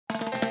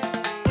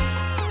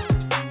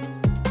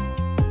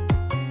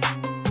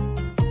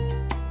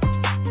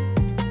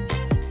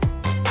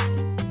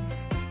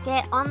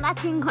onda,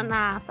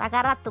 chingonas?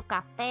 Agarra tu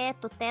café,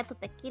 tu té, tu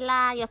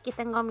tequila. Yo aquí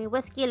tengo mi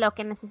whisky, lo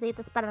que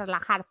necesites para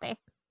relajarte.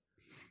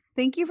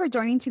 Thank you for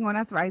joining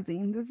Chingonas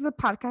Rising. This is a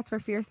podcast for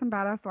fierce and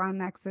badass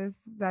Latinxes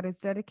that is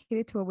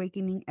dedicated to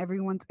awakening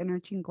everyone's inner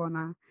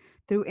chingona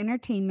through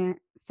entertainment,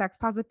 sex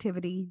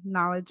positivity,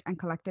 knowledge, and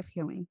collective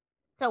healing.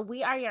 So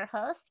we are your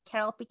hosts,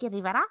 Carol Pique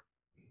Rivera.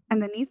 And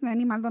Denise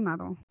Manny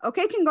Maldonado.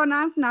 Okay,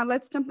 chingonas, now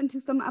let's jump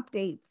into some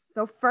updates.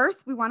 So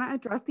first, we want to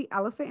address the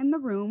elephant in the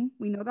room.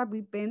 We know that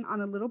we've been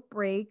on a little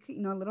break, a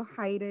little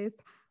hiatus,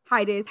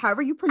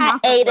 however you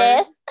pronounce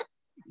it.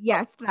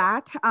 Yes,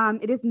 that.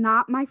 It is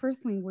not my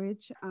first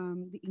language,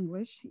 the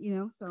English,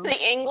 so. The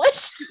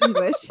English?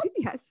 English,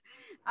 yes.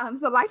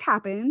 So life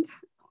happened.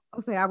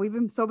 I'll say, we've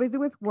been so busy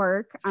with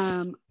work.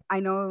 I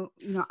know,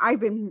 I've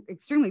been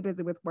extremely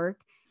busy with work,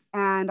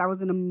 and I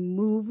was in a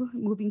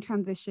moving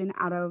transition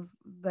out of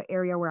the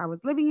area where I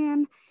was living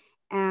in.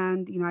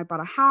 And, I bought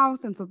a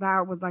house. And so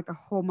that was like a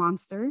whole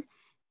monster.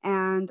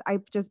 And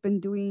I've just been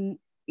doing,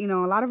 a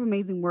lot of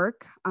amazing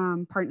work,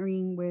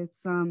 partnering with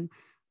some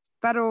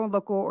federal,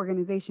 local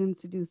organizations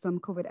to do some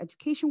COVID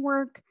education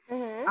work,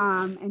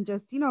 and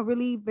just,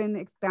 really been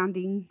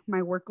expanding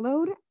my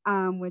workload,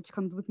 which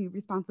comes with new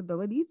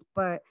responsibilities,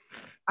 but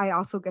I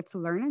also get to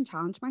learn and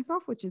challenge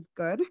myself, which is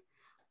good.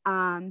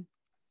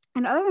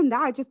 And other than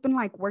that, I've just been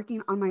like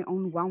working on my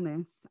own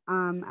wellness.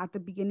 At the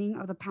beginning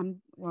of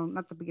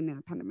not the beginning of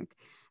the pandemic,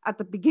 at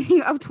the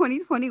beginning of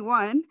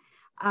 2021,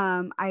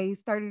 I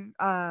started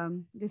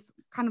this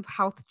kind of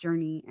health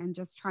journey and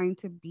just trying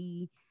to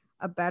be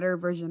a better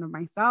version of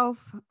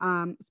myself,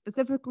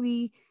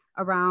 specifically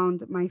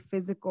around my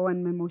physical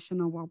and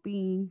emotional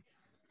well-being.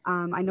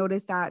 I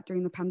noticed that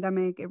during the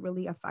pandemic, it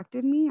really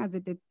affected me as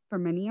it did for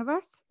many of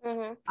us.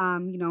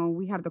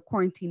 We had the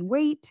quarantine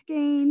weight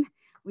gain,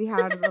 we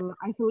had the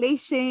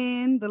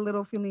isolation, the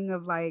little feeling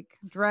of like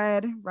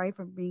dread, right,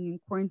 from being in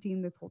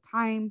quarantine this whole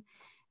time.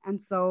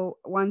 And so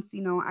once,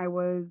 I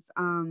was,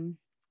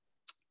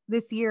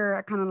 this year,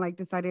 I kind of like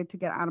decided to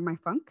get out of my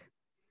funk.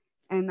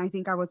 And I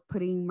think I was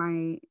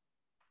putting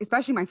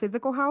especially my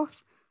physical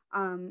health,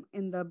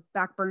 in the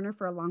back burner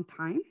for a long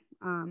time.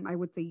 I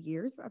would say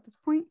years at this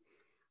point.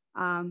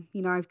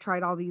 I've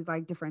tried all these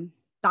like different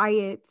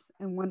diets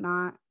and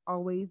whatnot,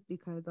 always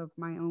because of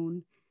my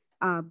own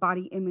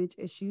body image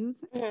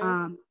issues.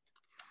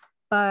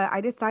 But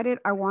I decided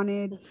I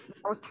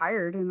was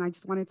tired and I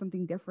just wanted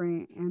something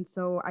different. And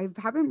so I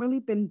haven't really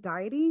been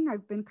dieting.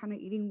 I've been kind of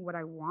eating what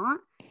I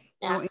want,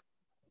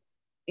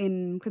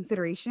 in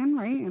consideration,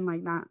 right? And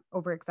like not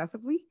over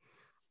excessively.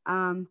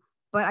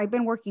 But I've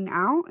been working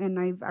out and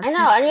I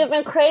know, and you've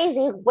been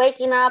crazy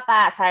waking up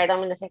sorry, I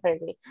don't mean to say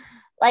crazy.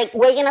 Like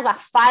waking up at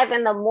 5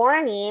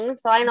 a.m.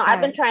 So I know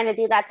I've been trying to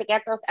do that to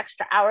get those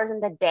extra hours in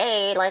the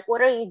day. Like, what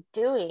are you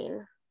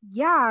doing?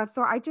 Yeah,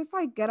 so I just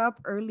like get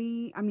up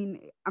early. I mean,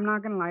 I'm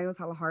not gonna lie, it was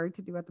hella hard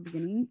to do at the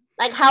beginning.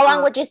 Like, how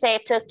long would you say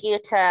it took you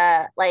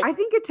to like? I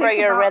think it takes for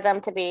your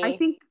rhythm to be. I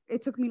think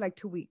it took me like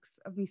 2 weeks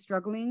of me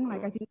struggling.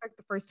 Like I think like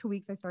the first 2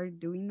 weeks I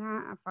started doing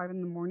that at 5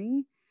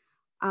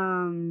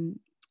 a.m.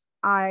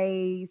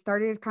 I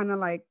started kind of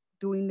like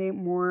doing it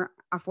more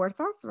a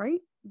fuerzas,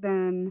 right?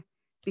 Than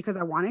because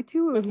I wanted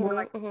to. It was more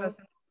like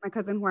my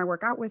cousin who I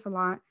work out with a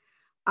lot.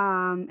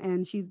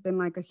 And she's been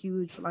like a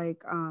huge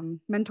like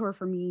mentor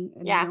for me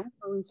in my own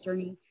wellness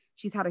journey.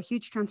 She's had a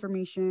huge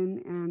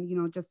transformation,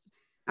 and just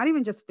not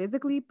even just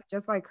physically, but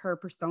just like her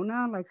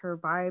persona, like her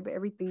vibe,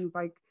 everything's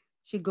like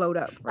she glowed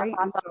up, right?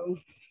 That's awesome. And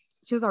so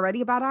she was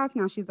already a badass.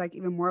 Now she's like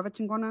even more of a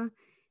chingona,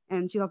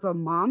 and she's also a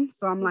mom.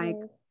 So I'm like,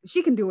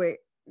 she can do it.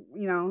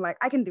 Like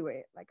I can do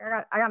it. Like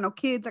I got no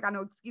kids, I got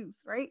no excuse,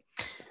 right?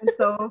 And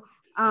so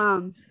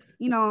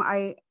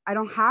I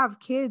don't have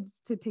kids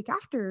to take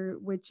after,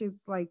 which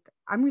is like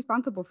I'm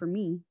responsible for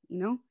me,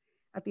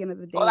 at the end of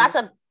the day. Well, that's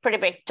a pretty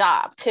big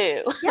job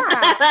too. Yeah,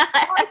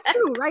 well, it's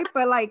true, right?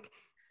 But like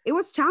it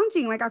was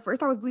challenging. Like at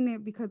first I was doing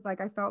it because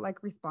like I felt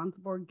like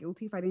responsible or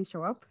guilty if I didn't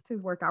show up to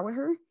work out with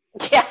her.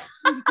 Yeah.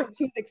 Because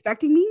she was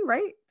expecting me,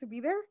 right, to be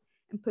there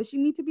and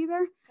pushing me to be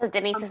there. Because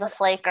Denise is a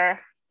flaker.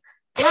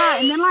 Yeah,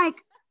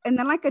 and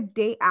then like a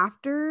day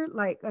after,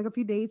 like a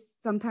few days,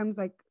 sometimes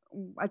like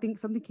I think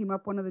something came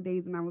up one of the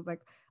days and I was like,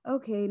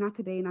 okay, not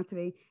today.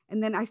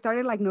 And then I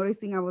started like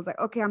noticing, I was like,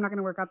 okay, I'm not going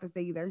to work out this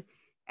day either.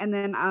 And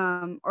then,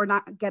 or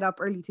not get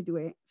up early to do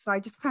it. So I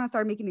just kind of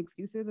started making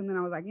excuses. And then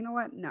I was like, you know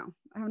what? No,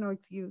 I have no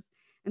excuse.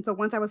 And so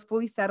once I was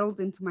fully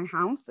settled into my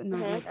house and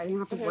I didn't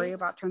have to worry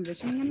about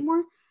transitioning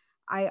anymore,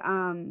 I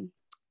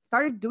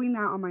started doing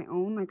that on my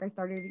own. Like I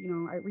started,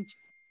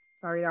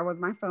 that was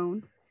my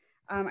phone.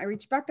 I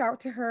reached back out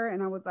to her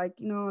and I was like,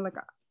 like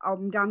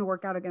I'm down to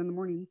work out again in the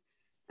mornings.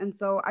 And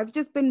so I've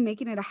just been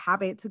making it a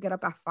habit to get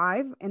up at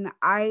 5. And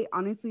I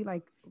honestly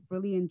like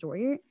really enjoy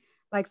it.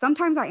 Like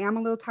sometimes I am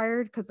a little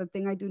tired because the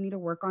thing I do need to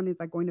work on is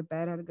like going to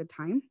bed at a good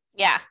time.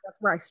 Yeah.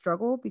 That's where I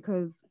struggle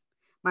because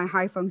my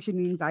high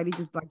functioning anxiety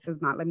just like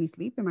does not let me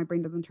sleep and my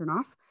brain doesn't turn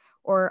off.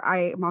 Or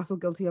I am also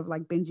guilty of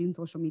like binging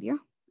social media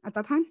at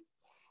that time.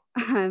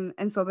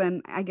 And so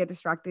then I get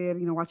distracted,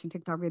 watching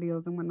TikTok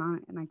videos and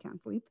whatnot, and I can't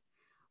sleep.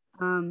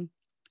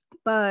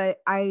 But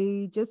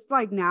I just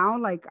like now,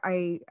 like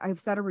I've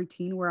set a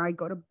routine where I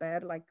go to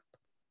bed like,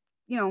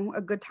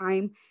 a good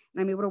time,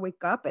 and I'm able to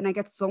wake up and I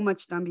get so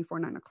much done before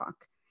 9 o'clock.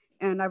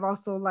 And I've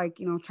also like,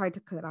 tried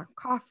to cut out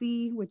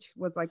coffee, which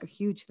was like a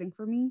huge thing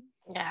for me.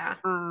 Yeah.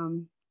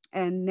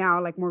 And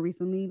now like more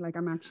recently, like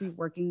I'm actually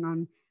working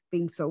on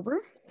being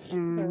sober,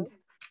 and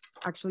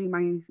actually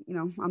on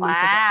my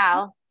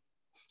wow.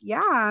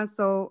 Yeah.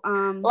 So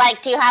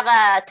like, do you have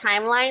a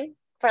timeline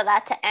for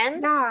that to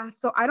end? Yeah.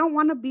 So I don't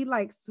want to be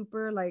like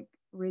super like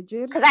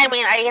rigid. Because I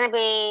mean, are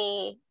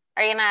you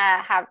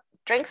gonna have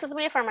drinks with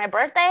me for my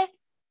birthday?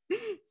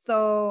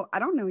 So I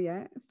don't know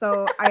yet.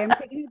 So I am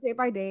taking it day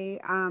by day.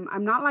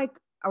 I'm not like,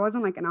 I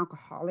wasn't like an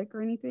alcoholic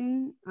or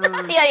anything.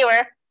 Yeah, you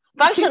were.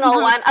 Functional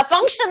one, a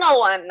functional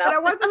one. No. But I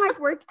wasn't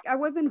like I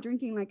wasn't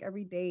drinking like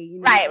every day,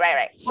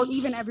 Right. or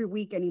even every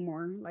week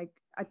anymore. Like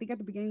I think at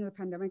the beginning of the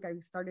pandemic, I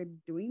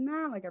started doing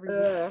that like every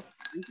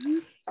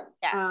week.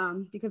 Yes.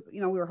 Because we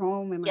were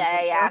home and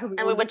like,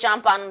 and we would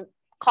jump on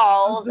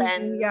calls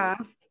and yeah.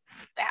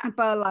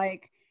 But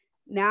like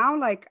now,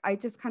 like I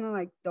just kind of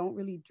like don't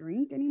really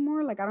drink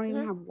anymore. Like I don't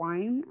even have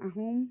wine at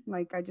home.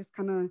 Like I just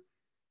kind of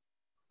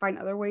find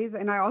other ways,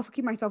 and I also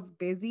keep myself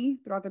busy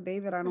throughout the day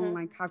that I don't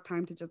like have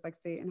time to just like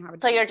sit and have a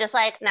so drink. You're just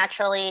like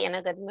naturally in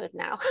a good mood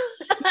now.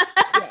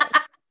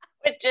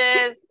 Which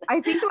is I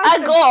think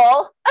like a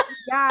goal.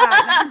 Yeah,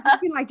 I've been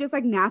drinking like just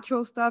like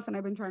natural stuff, and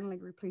I've been trying to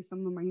like replace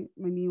some of my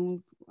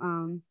meals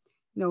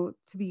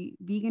to be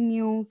vegan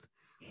meals,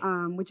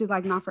 which is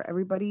like not for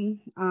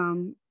everybody.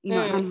 And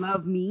I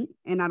love meat,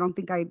 and I don't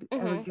think I'd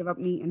ever give up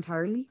meat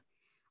entirely.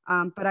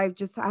 But I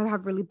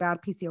have really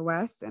bad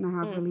PCOS, and I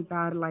have really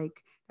bad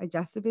like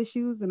digestive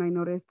issues, and I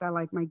noticed that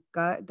like my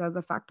gut does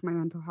affect my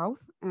mental health.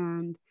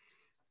 And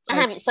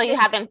so you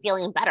have been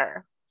feeling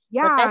better.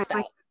 Yeah,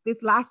 like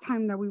this last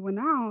time that we went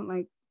out,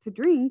 like to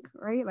drink,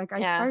 right? Like I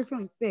started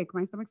feeling sick.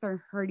 My stomach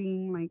started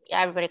hurting. Like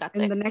everybody got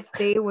sick. And the next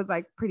day was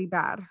like pretty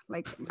bad.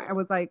 Like I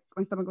was like,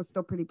 my stomach was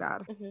still pretty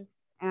bad.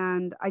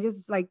 And I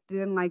just like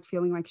didn't like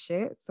feeling like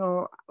shit.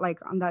 So like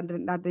on that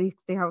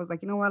next day, I was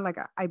like, you know what? Like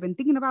I've been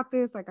thinking about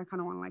this. Like I kind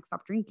of want to like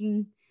stop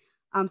drinking.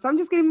 So I'm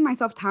just giving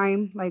myself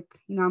time. Like,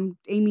 I'm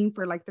aiming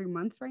for like 3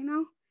 months right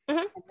now.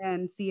 And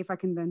then see if I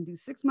can then do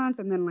 6 months.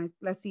 And then like,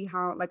 let's see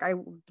how, like, I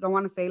don't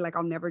want to say like,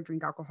 I'll never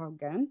drink alcohol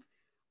again.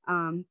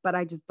 But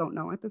I just don't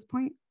know at this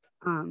point.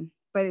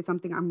 But it's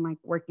something I'm like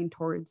working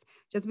towards,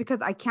 just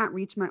because I can't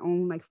reach my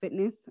own like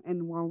fitness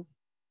and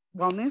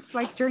wellness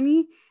like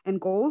journey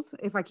and goals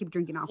if I keep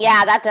drinking alcohol.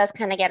 Yeah, that does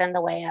kind of get in the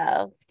way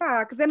of.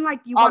 Yeah, because then like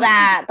you all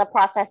that the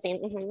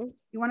processing.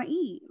 You want to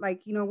eat,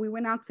 like, we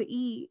went out to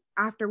eat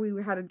after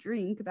we had a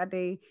drink that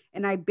day,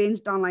 and I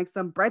binged on like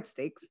some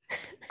breadsticks.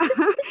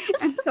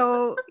 And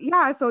so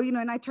yeah, so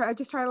and I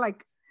just try to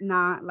like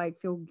not like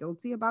feel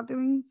guilty about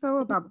doing so,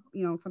 about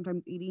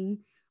sometimes eating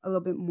a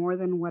little bit more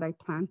than what I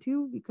plan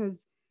to, because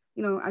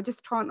I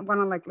just want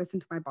to like listen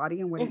to my body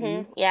and what it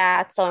needs.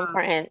 Yeah, it's so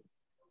important.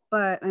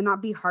 And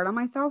not be hard on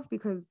myself,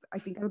 because I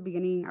think at the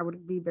beginning I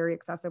would be very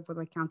excessive with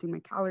like counting my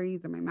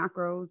calories and my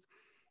macros.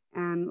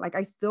 And like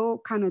I still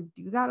kind of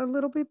do that a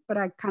little bit, but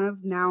I kind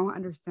of now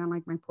understand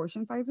like my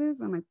portion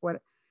sizes and like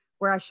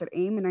where I should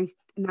aim. And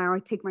I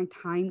take my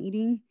time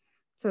eating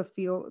to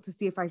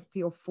see if I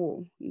feel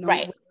full,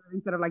 right,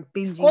 instead of like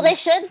binging. Well,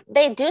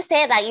 they do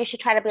say that you should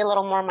try to be a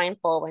little more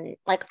mindful when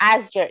like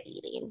as you're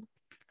eating.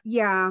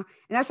 Yeah, and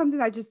that's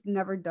something I just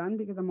never done,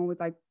 because I'm always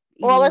like,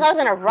 well, I was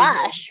in a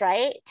rush,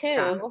 right?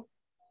 Too.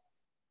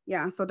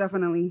 Yeah, so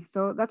definitely.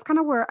 So that's kind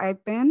of where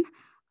I've been.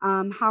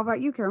 How about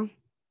you, Carol?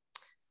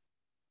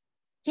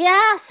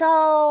 Yeah,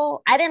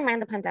 so I didn't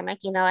mind the pandemic.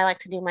 I like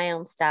to do my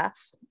own stuff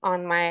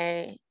on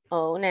my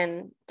own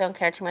and don't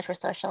care too much for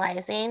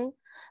socializing.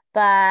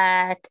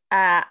 But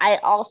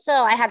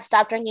I had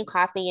stopped drinking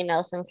coffee,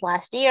 since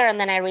last year. And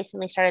then I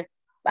recently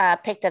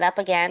picked it up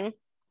again.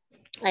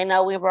 I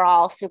know we were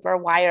all super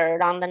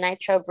wired on the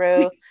Nitro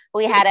Brew.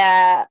 We had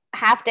a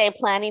half-day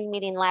planning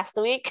meeting last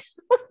week.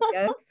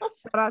 Yes,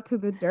 shout out to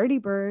the Dirty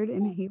Bird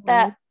in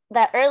Hayward.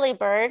 The early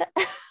bird.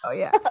 Oh,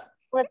 yeah.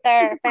 With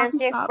their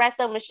fancy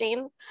espresso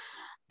machine.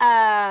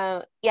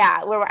 I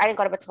didn't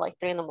go to bed till like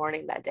 3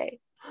 a.m. that day.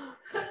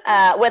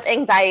 With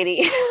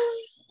anxiety.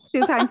 She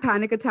was having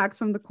panic attacks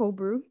from the cold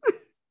brew.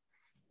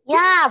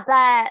 Yeah,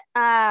 but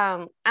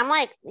I'm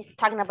like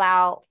talking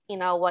about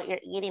what you're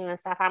eating and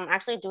stuff. I'm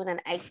actually doing an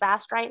egg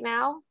fast right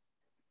now.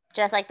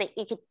 Just like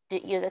you could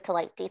use it to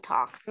like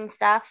detox and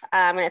stuff.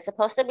 And it's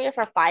supposed to be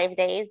for 5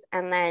 days,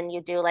 and then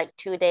you do like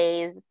 2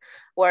 days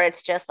where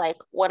it's just like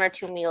 1 or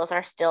 2 meals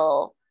are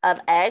still of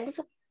eggs.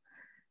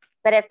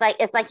 But it's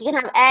like you can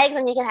have eggs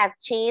and you can have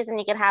cheese and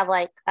you can have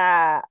like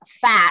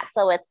fat,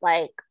 so it's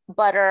like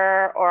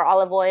butter or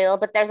olive oil.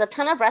 But there's a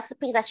ton of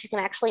recipes that you can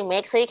actually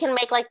make. So you can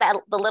make like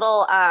the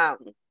little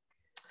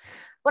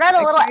what are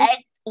the little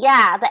egg?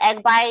 Yeah, the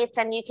egg bites,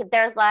 and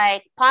there's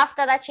like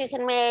pasta that you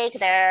can make.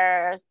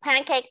 There's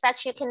pancakes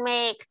that you can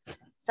make.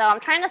 So I'm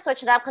trying to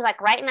switch it up, because like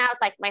right now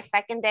it's like my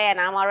second day and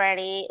I'm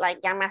already like,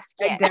 ya me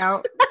asqué.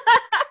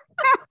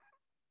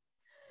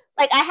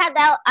 Like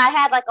I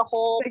had like a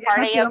whole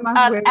party of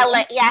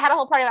I had a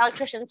whole party of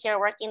electricians here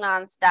working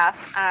on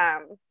stuff.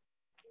 And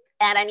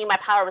I knew my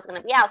power was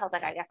going to be out. So I was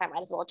like, I guess I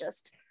might as well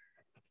just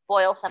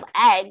boil some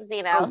eggs,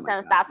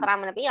 since that's what I'm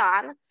going to be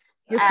on.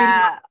 You're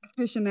feeding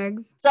electrician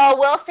eggs. So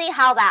we'll see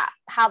how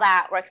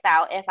that works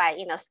out if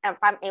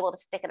I'm able to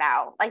stick it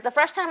out. Like the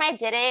first time I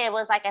did it, it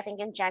was like, I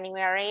think in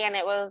January, and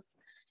it was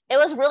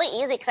really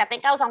easy because I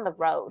think I was on the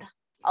road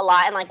a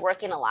lot and like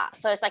working a lot.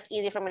 So it's like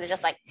easy for me to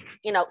just like,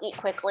 eat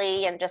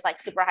quickly and just like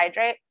super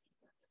hydrate.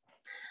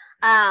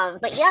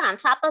 But yeah, on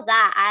top of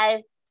that,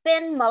 I've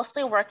been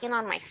mostly working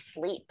on my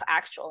sleep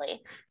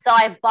actually. So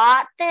I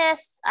bought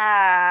this,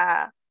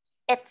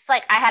 it's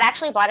like I had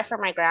actually bought it for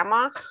my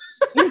grandma.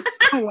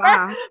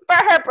 Wow. for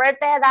her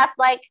birthday. That's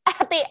like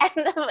at the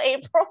end of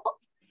April.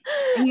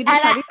 And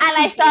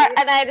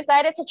I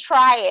decided to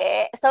try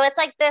it. So it's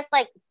like this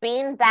like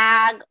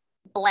beanbag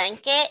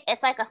blanket.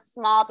 It's like a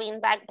small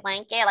beanbag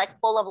blanket, like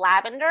full of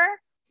lavender.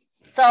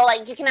 So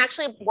like you can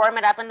actually warm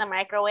it up in the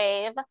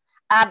microwave.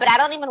 But I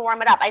don't even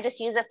warm it up. I just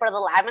use it for the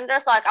lavender.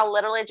 So like I'll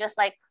literally just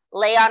like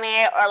lay on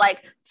it or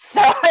like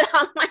throw it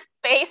on my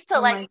face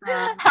to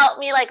help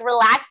me like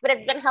relax. But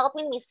it's been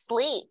helping me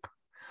sleep.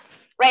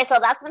 Right. So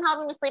that's been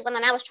helping me sleep. And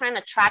then I was trying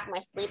to track my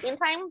sleeping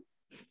time.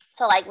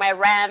 So like my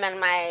REM and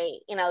my,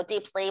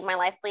 deep sleep, my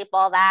light sleep,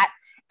 all that.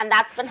 And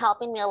that's been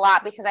helping me a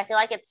lot because I feel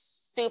like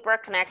it's super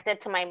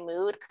connected to my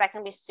mood because I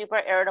can be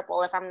super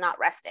irritable if I'm not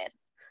rested.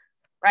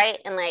 Right.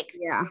 And like,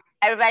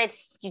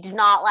 you do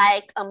not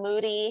like a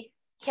moody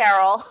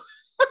Carol.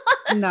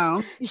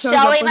 No.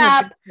 Showing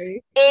up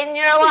in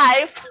your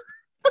life.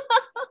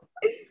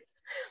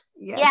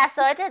 Yes. Yeah,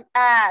 so I did.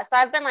 So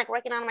I've been like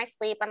working on my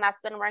sleep, and that's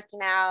been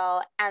working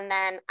out. And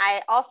then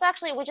I also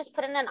we just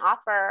put in an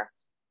offer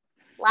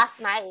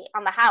last night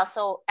on the house,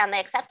 and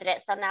they accepted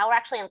it. So now we're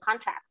actually in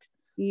contract.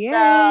 Yeah,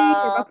 so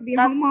you're about to be a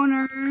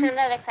homeowner. Kind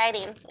of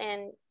exciting.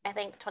 In I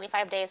think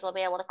 25 days we'll be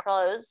able to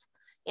close.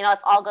 If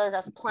all goes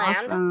as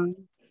planned. Awesome.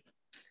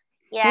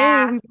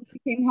 Yeah, hey, we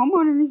became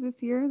homeowners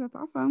this year. That's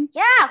awesome.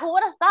 Yeah, who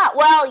would have thought?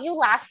 Well, you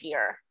last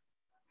year.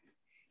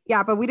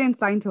 Yeah, but we didn't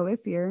sign till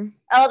this year.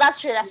 Oh, that's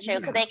true.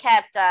 Because they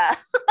kept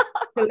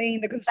delaying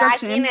the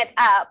construction. Backing it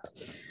up.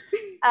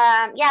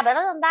 But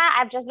other than that,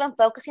 I've just been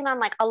focusing on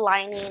like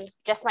aligning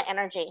just my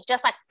energy,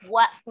 just like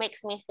what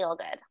makes me feel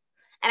good.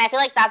 And I feel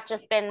like that's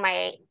just been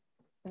my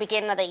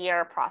beginning of the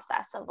year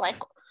process of like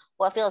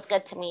what feels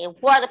good to me.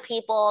 What are the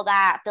people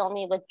that fill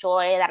me with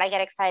joy that I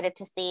get excited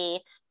to see?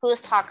 Who's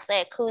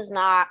toxic? Who's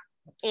not?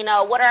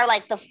 What are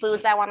like the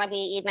foods I want to be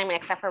eating? I mean,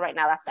 except for right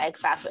now, that's the egg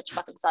fast, which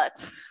fucking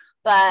sucks.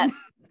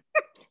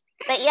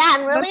 But yeah,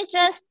 I'm really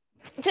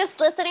just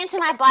listening to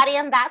my body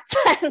in that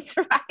sense,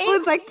 right? It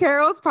was like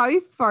Carol's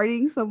probably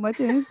farting so much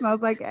and it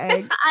smells like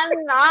egg.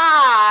 I'm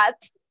not.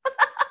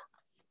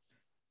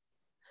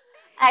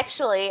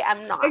 Actually,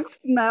 I'm not. Like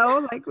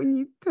smell like when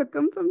you cook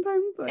them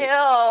sometimes. Like,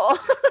 ew.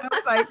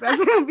 Like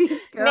that's gonna be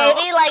Carol.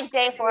 Maybe like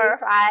day 4 or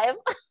 5.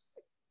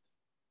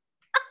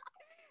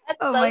 That's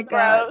so my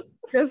gross.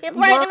 God.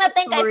 People are gonna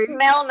think I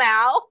smell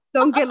now.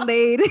 Don't get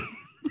laid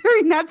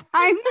during that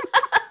time.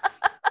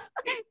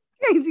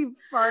 Crazy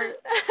fart.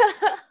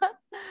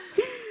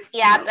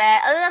 Yeah,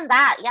 but other than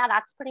that, yeah,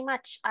 that's pretty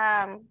much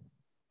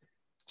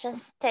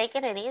just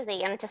taking it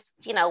easy and just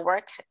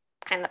work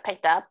kind of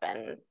picked up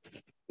and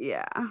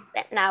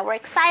now we're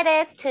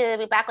excited to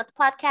be back with the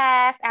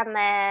podcast, and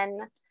then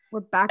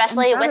we're back,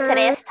 especially with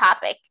today's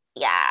topic.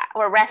 Yeah,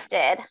 we're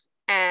rested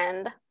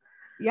and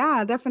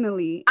yeah,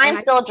 definitely. I'm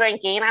still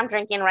drinking. I'm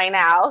drinking right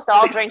now, so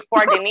I'll drink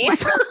 4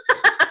 Denise.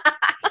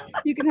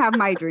 You can have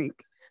my drink.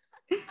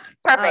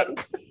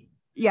 Perfect.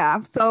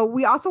 Yeah, so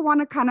we also want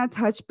to kind of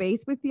touch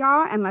base with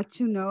y'all and let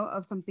you know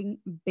of something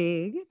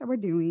big that we're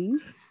doing.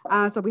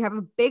 So we have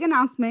a big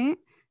announcement.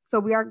 So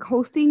we are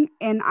hosting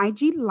an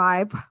IG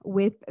Live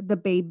with the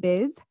Babe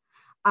Biz,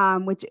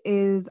 which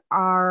is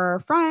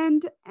our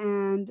friend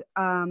and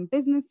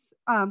business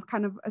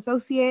kind of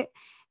associate.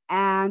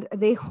 And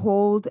they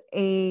hold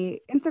a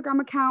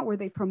Instagram account where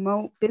they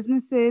promote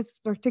businesses,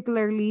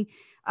 particularly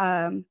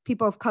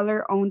people of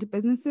color owned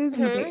businesses in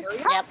the Bay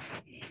Area. Yep.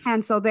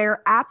 And so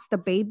they're at the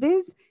Babe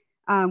Biz,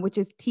 which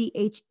is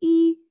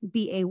TheBayBizz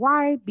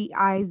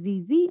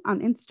on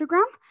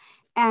Instagram.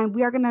 And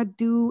we are going to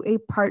do a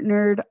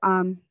partnered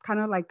kind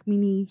of like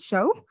mini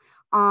show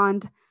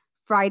on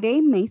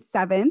Friday, May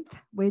 7th,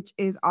 which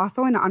is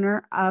also in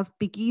honor of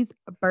Biki's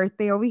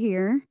birthday over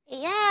here.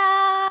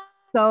 Yeah.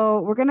 So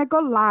we're going to go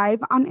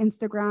live on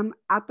Instagram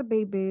at the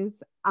Babe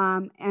Biz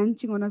and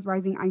Chingonas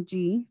Rising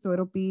IG. So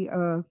it'll be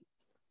a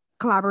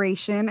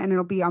collaboration and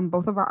it'll be on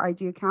both of our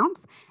IG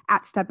accounts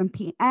at 7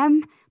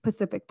 p.m.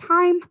 Pacific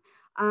time.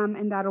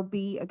 And that'll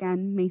be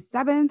again May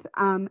 7th.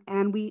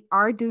 And we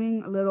are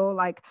doing a little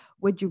like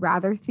would you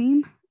rather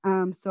theme.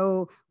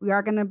 So we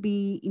are gonna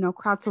be,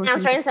 crowdsourcing,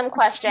 answering some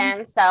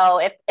questions. So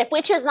if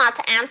we choose not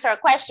to answer a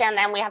question,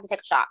 then we have to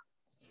take a shot.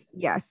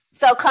 Yes.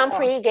 So come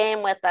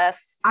pre-game with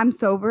us. I'm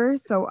sober,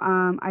 so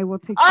I will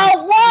take.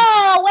 Oh,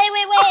 whoa!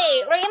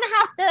 Wait! We're gonna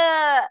have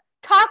to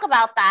talk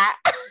about that.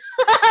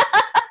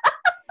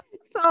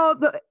 So So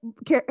the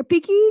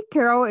Peaky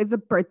Carol is the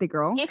birthday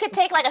girl. You could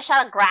take like a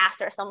shot of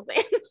grass or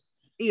something.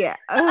 Yeah.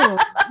 Oh,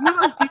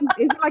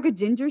 is it like a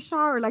ginger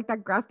shot or like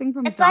that grass thing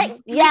from It's John?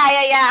 like,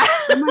 yeah.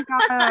 Oh my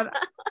God.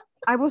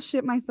 I will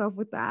shit myself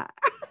with that.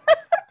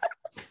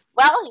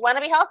 Well, you want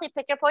to be healthy,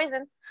 pick your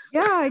poison.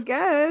 Yeah, I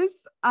guess.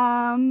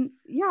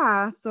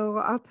 Yeah, so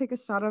I'll take a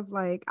shot of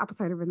like apple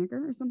cider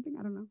vinegar or something.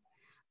 I don't know.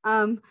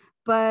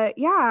 But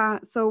yeah,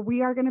 so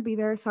we are gonna be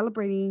there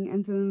celebrating.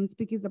 And since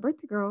Spooky's the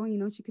birthday girl,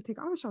 she could take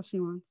all the shots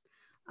she wants.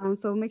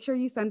 So make sure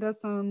you send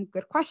us some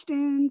good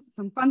questions,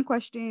 some fun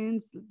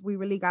questions. We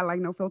really got like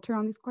no filter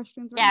on these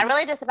questions. Yeah,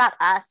 really just about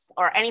us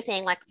or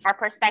anything like our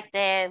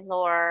perspectives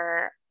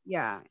or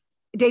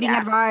dating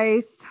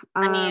advice.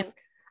 I mean,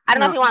 I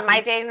don't know if you want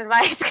my dating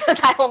advice because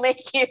I will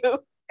make you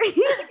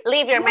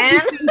leave your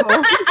man.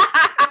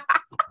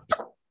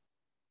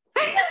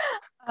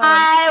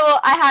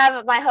 I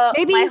have my whole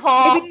maybe,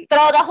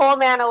 throw the whole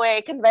man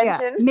away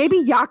convention. Yeah, maybe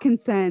y'all can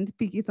send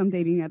Peaky some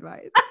dating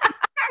advice.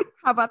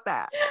 How about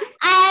that?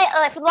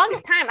 For the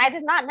longest time, I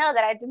did not know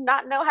that. I did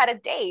not know how to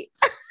date.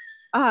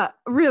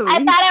 Really?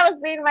 I thought I was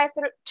being my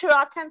true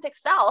authentic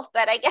self,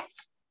 but I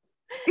guess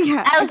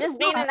I was just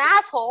being an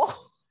asshole.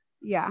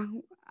 Yeah.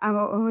 I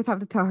always have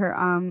to tell her,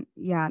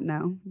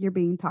 no, you're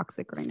being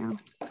toxic right now.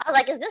 I was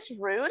like, is this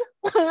rude?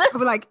 I'll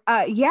be like,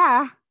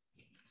 yeah.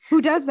 Who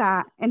does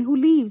that? And who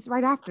leaves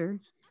right after?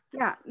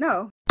 Yeah,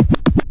 no.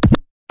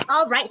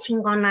 All right,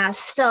 chingonas.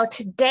 So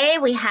today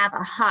we have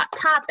a hot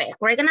topic.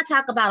 We're going to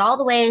talk about all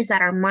the ways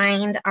that our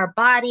mind, our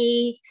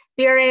body,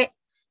 spirit,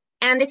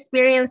 and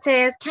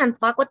experiences can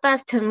fuck with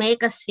us to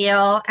make us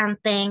feel and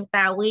think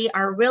that we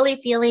are really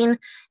feeling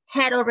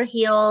head over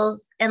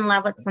heels in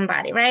love with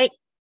somebody, right?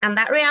 And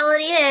that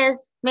reality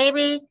is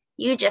maybe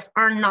you just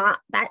are not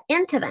that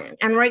into them.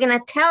 And we're going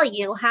to tell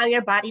you how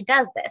your body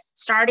does this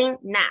starting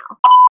now.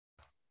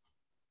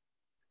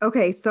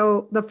 Okay,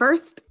 so the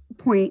first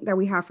point that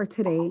we have for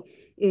today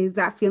is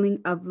that feeling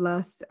of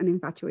lust and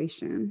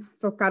infatuation.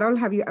 So, Carol,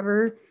 have you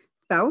ever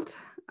felt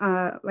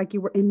like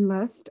you were in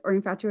lust or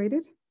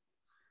infatuated?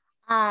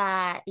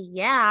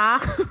 Yeah.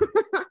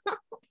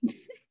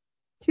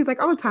 She's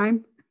like, all the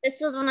time.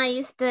 This is when I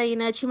used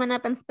to, chew my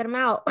up and spit them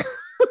out.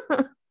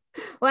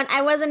 When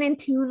I wasn't in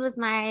tune with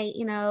my,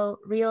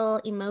 real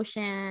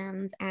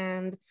emotions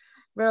and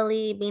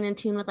really being in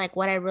tune with like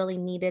what I really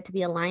needed to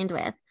be aligned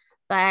with.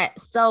 But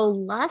so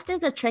lust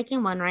is a tricky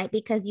one, right?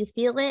 Because you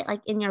feel it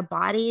like in your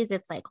bodies.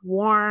 It's like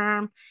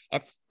warm,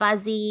 it's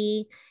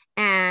fuzzy,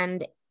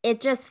 and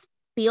it just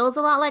feels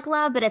a lot like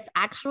love, but it's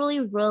actually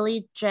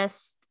really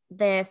just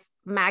this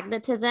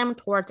magnetism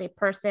towards a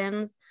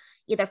person's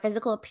either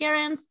physical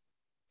appearance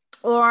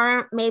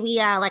or maybe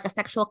like a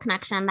sexual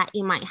connection that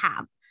you might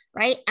have,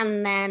 right?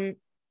 And then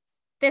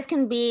this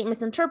can be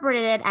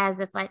misinterpreted as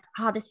it's like,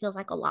 oh, this feels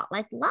like a lot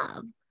like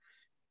love.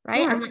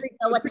 Right. Yeah, like,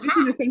 so what's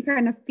the same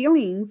kind of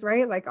feelings,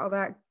 right? Like all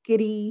that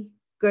giddy,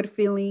 good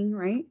feeling,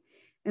 right?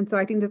 And so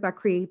I think that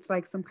creates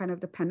like some kind of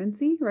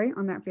dependency, right,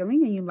 on that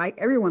feeling. And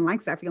everyone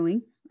likes that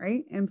feeling,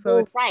 right? And so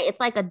it's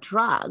like a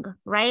drug,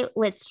 right?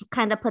 Which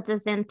kind of puts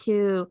us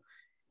into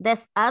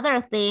this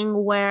other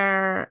thing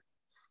where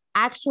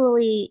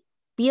actually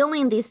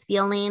feeling these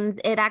feelings,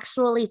 it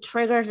actually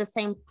triggers the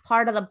same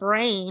part of the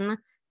brain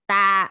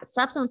that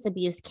substance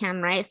abuse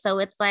can, right? So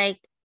it's like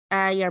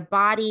your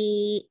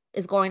body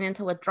is going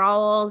into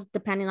withdrawals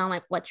depending on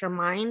like what your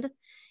mind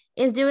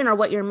is doing or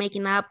what you're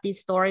making up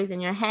these stories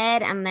in your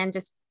head and then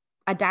just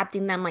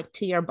adapting them like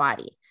to your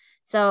body.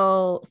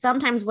 So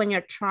sometimes when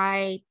you're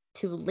trying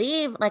to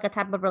leave like a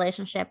type of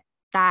relationship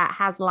that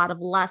has a lot of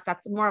lust,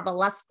 that's more of a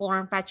lustful or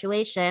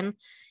infatuation,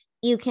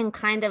 you can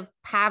kind of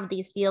have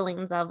these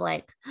feelings of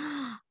like,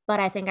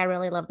 but I think I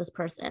really love this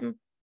person,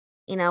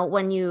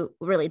 when you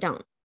really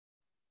don't.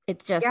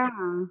 It's just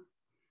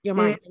your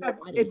mind.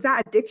 It's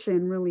that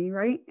addiction really,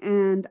 right?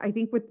 And I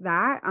think with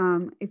that,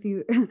 if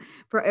you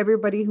for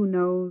everybody who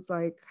knows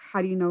like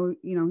how do you know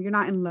you're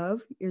not in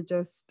love, you're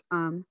just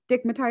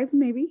stigmatized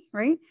maybe,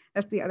 right?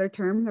 That's the other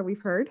term that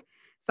we've heard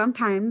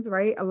sometimes,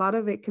 right? A lot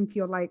of it can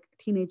feel like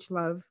teenage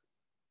love,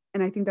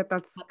 and I think that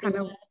that's kind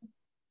of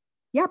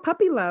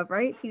puppy love,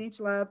 right?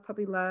 Teenage love,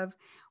 puppy love,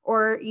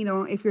 or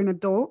if you're an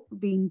adult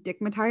being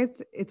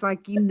stigmatized, it's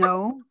like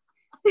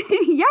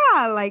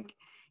like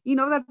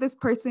that this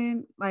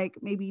person like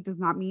maybe does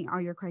not meet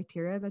all your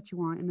criteria that you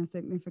want in a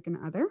significant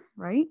other,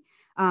 right?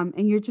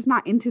 And you're just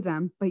not into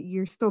them, but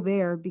you're still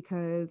there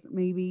because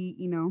maybe,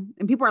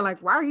 and people are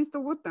like, why are you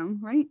still with them,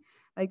 right?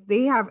 Like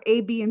they have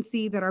A, B, and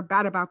C that are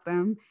bad about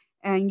them,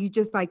 and you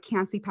just like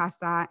can't see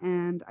past that.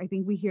 And I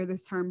think we hear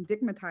this term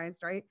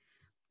stigmatized, right?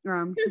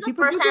 This is the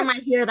first time I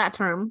hear that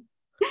term.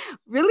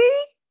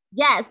 Really?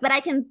 Yes, but I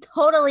can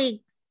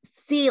totally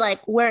see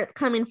like where it's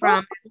coming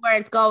from, where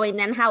it's going,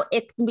 and how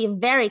it can be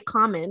very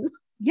common.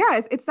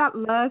 Yes, it's that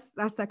lust,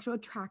 that sexual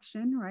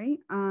attraction, right?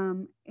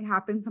 It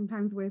happens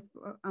sometimes with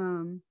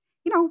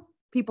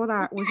people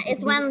that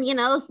it's when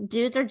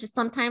dudes are just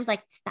sometimes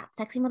like that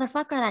sexy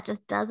motherfucker that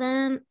just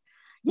doesn't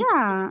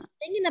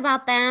thinking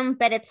about them,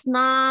 but it's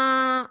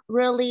not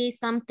really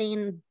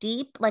something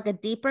deep, like a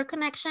deeper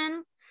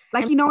connection.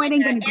 Like, I mean, it ain't like gonna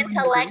an do anything.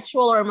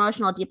 intellectual or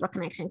emotional deeper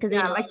connection, because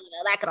Yeah, like,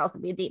 that could also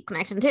be a deep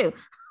connection too.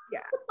 yeah,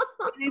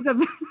 it is a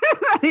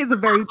that is a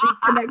very deep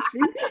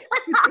connection.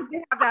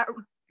 They have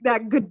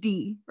that good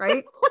D,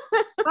 right?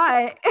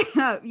 But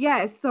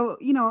yes, so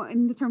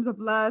in the terms of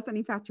lust and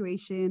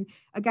infatuation,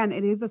 again,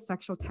 it is a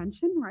sexual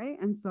tension, right?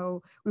 And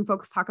so when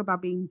folks talk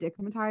about being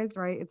digmatized,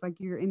 right, it's like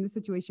you're in the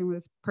situation where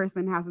this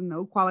person has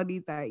no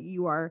qualities that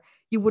you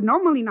would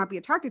normally not be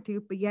attracted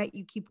to, but yet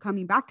you keep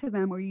coming back to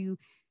them, or you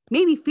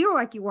maybe feel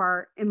like you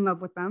are in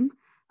love with them,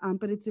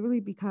 but it's really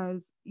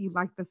because you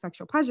like the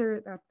sexual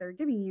pleasure that they're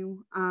giving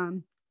you.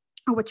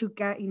 Or what you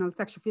get,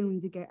 sexual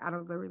feelings you get out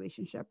of the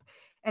relationship.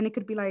 And it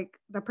could be like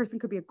that person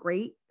could be a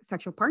great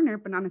sexual partner,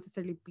 but not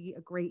necessarily be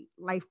a great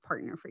life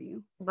partner for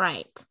you.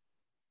 Right.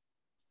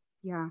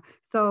 Yeah.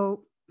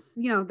 So,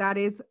 that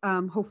is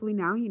hopefully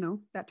now,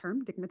 that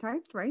term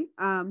digmatized, right?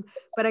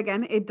 But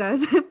again, it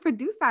does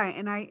produce that.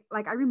 And I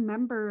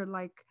remember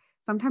like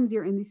sometimes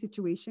you're in these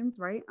situations,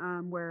 right?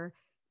 Where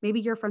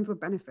maybe you're friends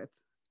with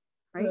benefits,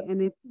 right?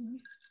 And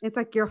it's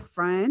like your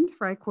friend,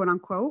 right? Quote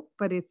unquote,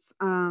 but it's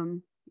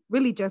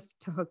really just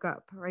to hook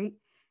up, right?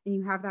 And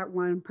you have that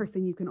one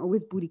person you can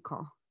always booty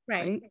call,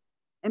 right?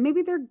 And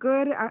maybe they're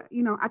good at,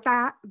 at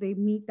that. They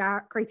meet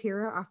that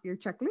criteria off your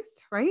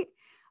checklist, right?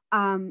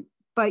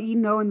 But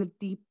in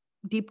the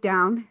deep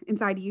down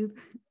inside you,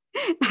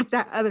 not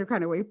that other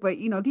kind of way, but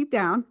deep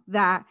down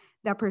that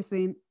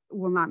person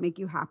will not make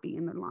you happy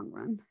in the long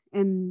run.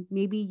 And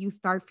maybe you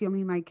start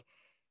feeling like,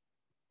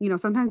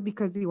 sometimes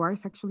because you are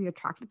sexually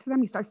attracted to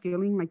them, you start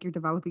feeling like you're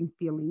developing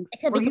feelings. It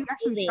could or be you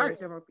confusing. actually start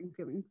developing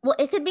feelings. Well,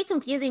 it could be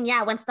confusing,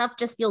 yeah, when stuff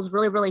just feels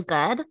really, really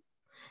good.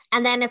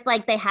 And then it's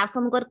like they have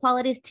some good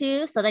qualities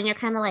too. So then you're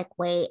kind of like,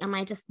 wait, am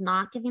I just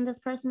not giving this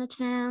person a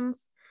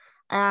chance?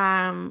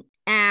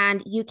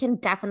 And you can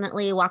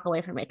definitely walk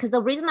away from it. Because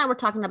the reason that we're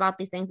talking about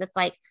these things, it's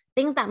like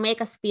things that make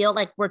us feel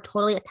like we're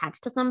totally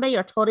attached to somebody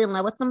or totally in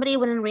love with somebody,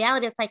 when in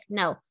reality, it's like,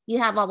 no, you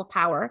have all the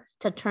power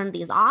to turn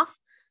these off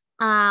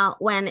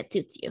when it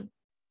suits you.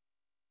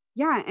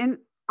 Yeah. And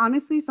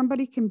honestly,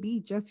 somebody can be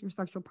just your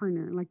sexual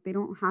partner. Like they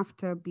don't have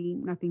to be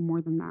nothing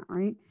more than that.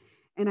 Right.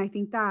 And I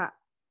think that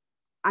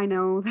I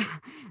know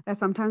that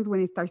sometimes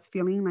when it starts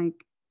feeling like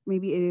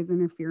maybe it is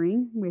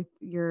interfering with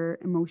your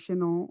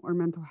emotional or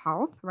mental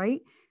health,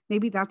 right?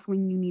 Maybe that's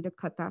when you need to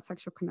cut that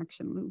sexual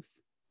connection loose,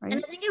 right?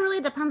 And I think it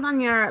really depends on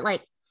your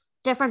like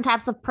different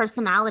types of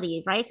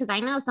personality, right? Because I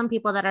know some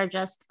people that are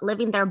just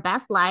living their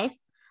best life,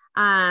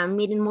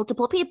 meeting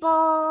multiple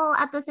people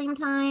at the same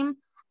time.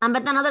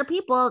 But then other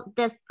people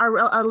just are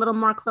a little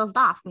more closed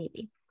off,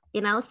 maybe,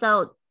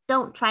 so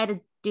don't try to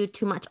do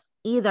too much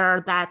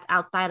either that's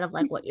outside of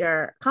like what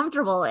you're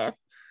comfortable with,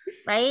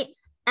 right?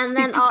 And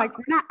then like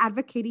we're not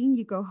advocating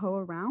you go hoe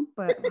around,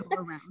 but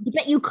hoe around.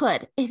 But you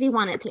could if you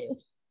wanted to.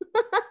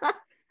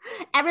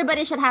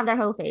 Everybody should have their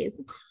hoe phase.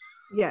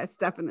 Yes,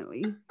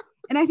 definitely.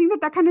 And I think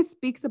that kind of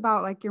speaks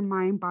about like your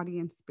mind, body,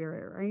 and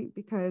spirit, right?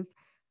 Because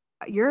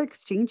you're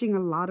exchanging a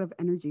lot of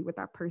energy with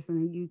that person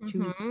and you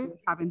choose to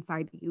have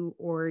inside you,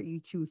 or you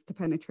choose to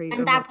penetrate.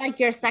 And that's like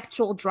your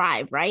sexual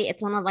drive, right?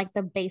 It's one of like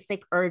the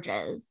basic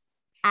urges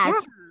as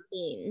human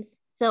beings.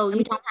 So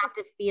you don't have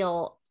to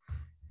feel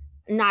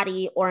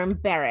naughty or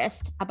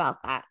embarrassed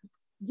about that.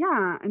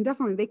 Yeah, and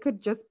definitely they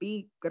could just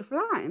be good for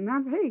that. And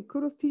that's, hey,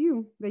 kudos to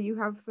you that you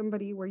have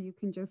somebody where you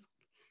can just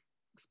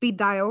speed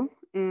dial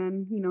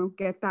and,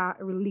 get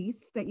that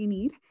release that you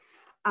need.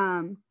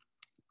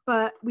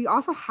 But we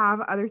also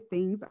have other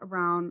things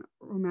around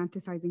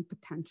romanticizing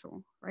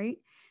potential, right?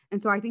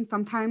 And so I think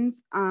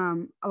sometimes,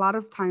 a lot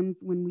of times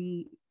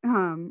when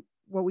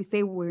what we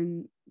say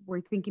when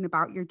we're thinking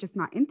about you're just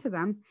not into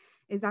them,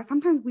 is that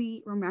sometimes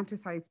we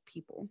romanticize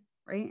people,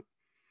 right?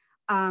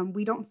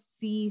 We don't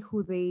see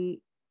who they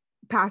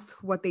past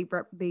what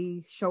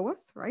they show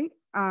us, right?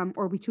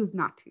 Or we choose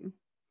not to.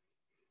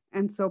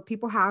 And so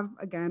people have,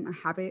 again, a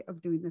habit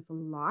of doing this a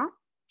lot.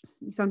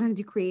 Sometimes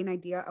you create an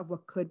idea of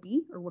what could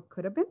be or what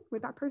could have been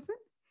with that person,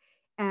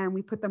 and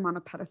we put them on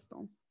a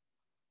pedestal.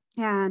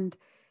 And,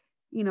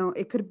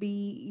 it could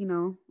be,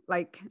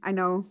 like I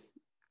know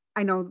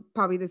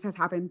probably this has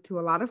happened to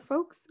a lot of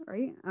folks,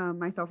 right?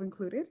 Myself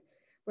included,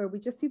 where we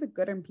just see the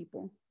good in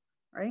people,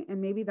 right?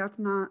 And maybe that's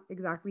not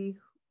exactly,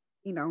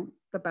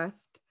 the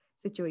best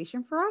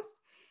situation for us.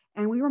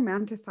 And we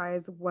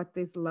romanticize what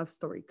this love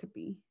story could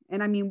be.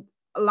 And I mean,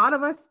 a lot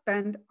of us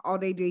spend all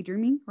day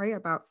daydreaming, right,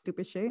 about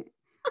stupid shit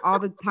all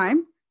the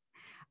time.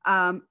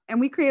 And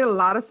we create a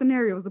lot of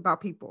scenarios about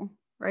people,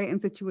 right,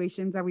 and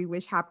situations that we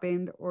wish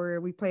happened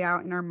or we play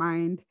out in our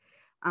mind.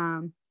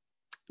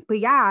 But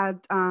yeah,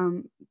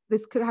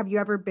 have you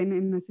ever been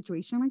in a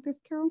situation like this,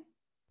 Carol?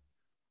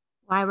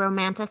 Why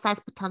romanticize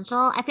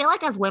potential? I feel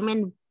like as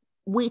women,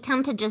 we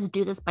tend to just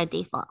do this by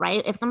default,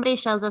 right? If somebody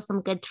shows us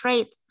some good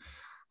traits,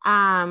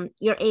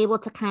 you're able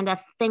to kind of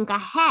think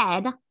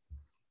ahead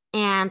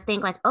and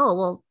think like, oh,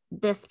 well,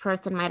 this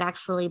person might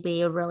actually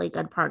be a really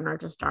good partner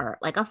to start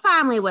like a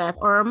family with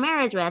or a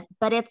marriage with.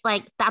 But it's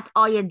like, that's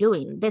all you're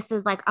doing. This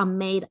is like a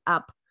made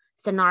up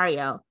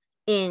scenario.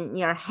 in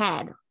your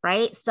head,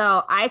 right?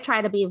 So I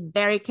try to be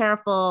very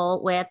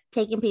careful with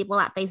taking people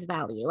at face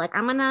value. Like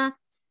I'm gonna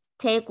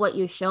take what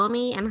you show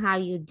me and how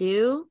you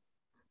do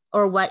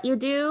or what you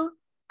do.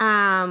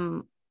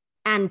 And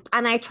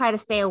I try to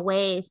stay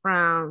away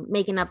from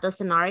making up those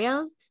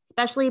scenarios,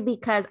 especially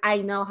because I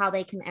know how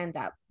they can end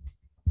up.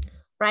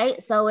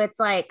 Right. So it's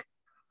like,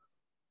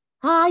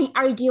 are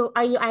you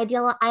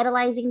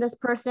idolizing this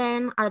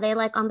person? Are they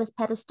like on this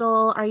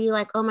pedestal? Are you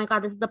like, oh my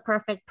God, this is the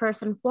perfect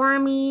person for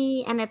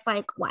me? And it's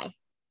like, why?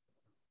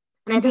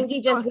 And I And do think they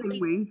you feel just the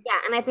same really, way? yeah.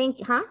 And I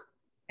think, huh?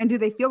 And do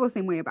they feel the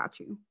same way about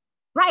you?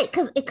 Right.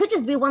 Because it could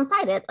just be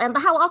one-sided. And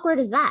how awkward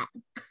is that?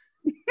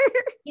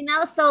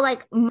 So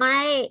like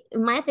my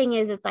thing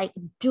is it's like,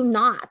 do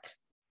not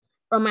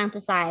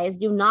romanticize,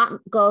 do not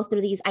go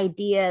through these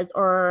ideas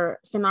or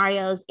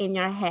scenarios in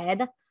your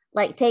head.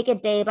 Like take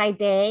it day by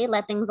day,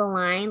 let things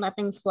align, let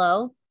things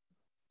flow.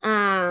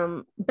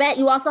 But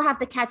you also have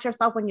to catch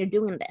yourself when you're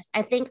doing this.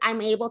 I think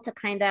I'm able to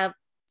kind of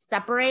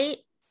separate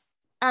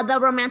the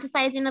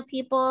romanticizing of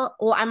people.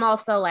 Well, I'm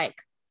also like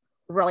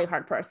really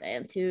hard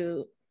person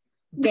to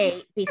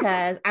date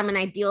because I'm an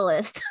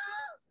idealist.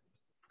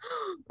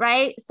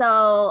 Right?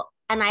 So,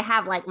 and I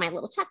have like my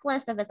little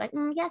checklist of it's like,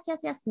 yes, yes,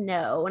 yes,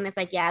 no. And it's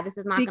like, yeah, this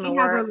is not going to Speaking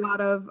has a work.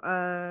 lot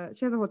of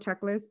she has a whole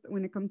checklist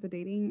when it comes to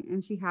dating,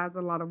 and she has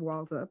a lot of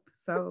walls up.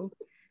 So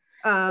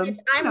Which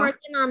I'm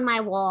working on my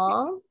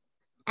walls,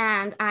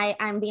 and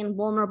I'm being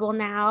vulnerable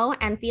now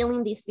and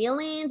feeling these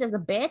feelings as a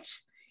bitch.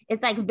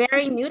 It's like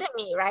very new to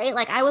me, right?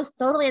 Like I was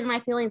totally in my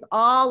feelings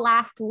all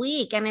last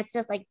week. And it's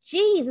just like,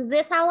 geez, is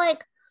this how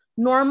like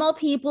normal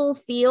people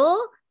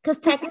feel? Because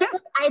technically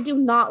I do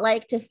not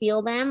like to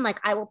feel them.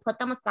 Like I will put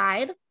them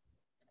aside.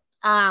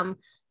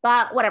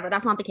 But whatever,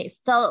 that's not the case.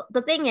 So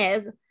the thing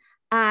is,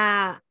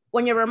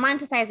 when you're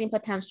romanticizing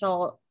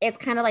potential, it's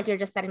kind of like you're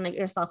just setting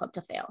yourself up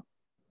to fail,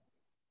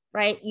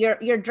 right?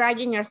 You're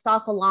dragging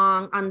yourself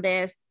along on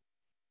this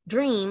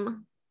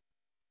dream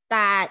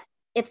that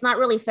it's not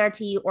really fair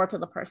to you or to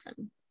the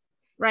person,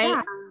 right?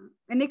 yeah,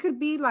 and it could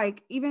be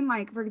like, even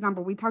like, for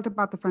example, we talked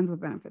about the friends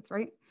with benefits,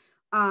 right?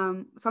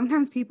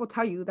 Sometimes people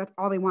tell you that's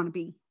all they want to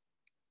be,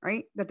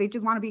 right? That they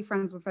just want to be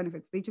friends with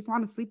benefits. They just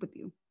want to sleep with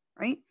you,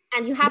 right?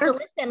 And you have to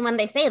listen when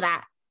they say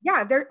that.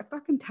 Yeah, they're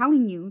fucking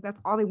telling you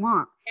that's all they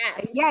want.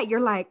 And Yes. yeah, you're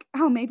like,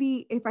 oh,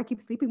 maybe if I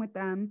keep sleeping with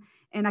them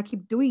and I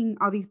keep doing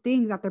all these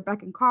things at their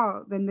beck and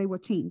call, then they will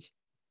change,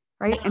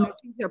 right? No. And they'll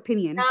change their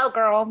opinion. No,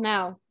 girl,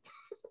 no.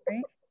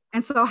 Right.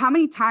 And so how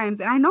many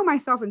times, and I know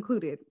myself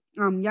included,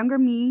 younger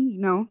me,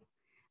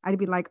 I'd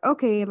be like,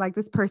 okay, like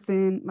this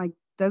person like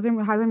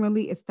hasn't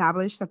really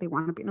established that they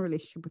want to be in a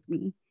relationship with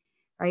me.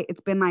 Right.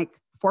 It's been like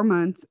 4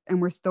 months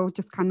and we're still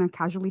just kind of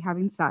casually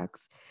having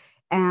sex.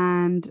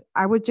 And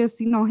I would just,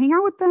 hang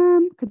out with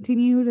them,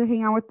 continue to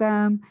hang out with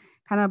them,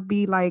 kind of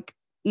be like,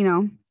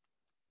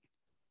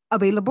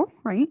 available,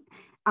 right?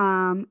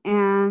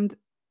 And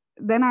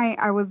then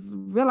I was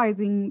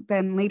realizing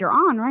then later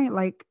on, right?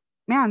 Like,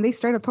 man, they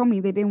straight up told me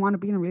they didn't want to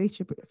be in a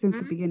relationship since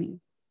the beginning,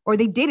 or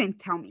they didn't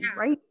tell me,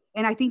 right?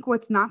 And I think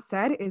what's not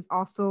said is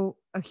also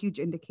a huge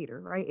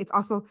indicator, right? It's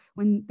also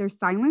when there's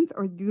silence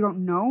or you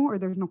don't know or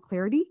there's no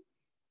clarity.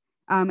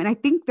 And I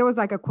think there was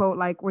like a quote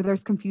like where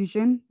there's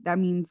confusion, that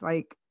means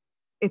like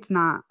it's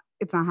not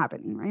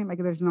happening, right? Like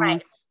there's no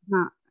Right.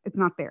 it's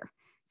not there.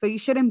 So you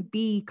shouldn't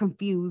be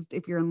confused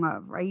if you're in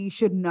love, right? You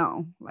should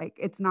know. Like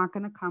it's not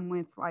gonna come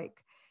with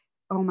like,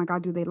 oh my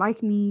God, do they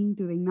like me?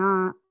 Do they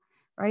not?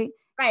 Right.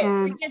 Right.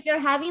 And Like if you're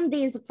having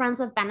these friends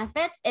with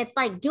benefits, it's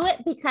like do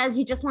it because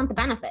you just want the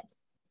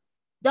benefits.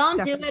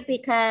 Don't do it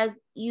because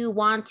you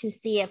want to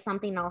see if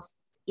something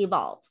else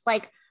evolves.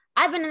 Like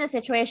I've been in a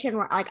situation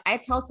where like I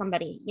tell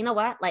somebody, you know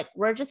what, like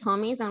we're just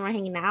homies and we're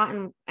hanging out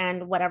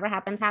and whatever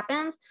happens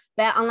happens,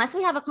 but unless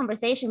we have a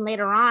conversation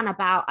later on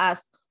about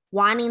us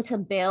wanting to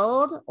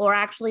build or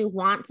actually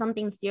want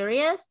something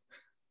serious,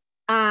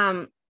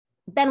 then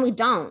we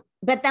don't.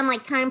 But then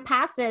like time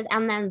passes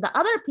and then the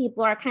other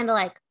people are kind of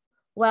like,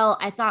 well,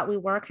 I thought we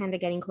were kind of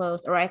getting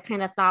close, or I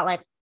kind of thought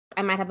like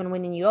I might have been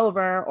winning you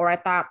over, or I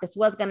thought this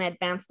was going to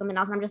advance something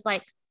else. And I'm just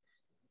like,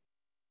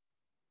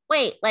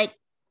 wait, like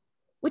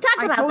we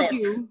talked about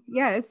this.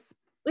 Yes.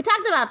 We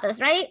talked about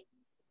this, right?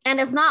 And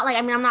it's not like,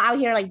 I mean, I'm not out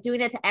here like doing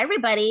it to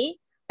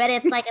everybody, but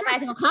it's like if I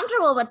feel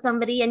comfortable with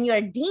somebody and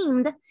you're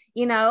deemed,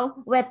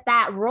 with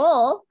that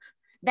role,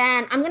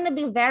 then I'm going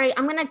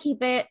to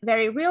keep it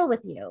very real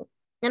with you.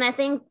 And I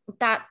think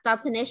that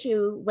that's an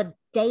issue with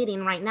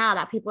dating right now,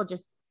 that people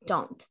just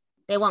don't.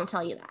 They won't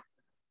tell you that.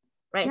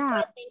 Right. Yeah. So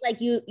I think like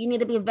you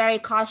need to be very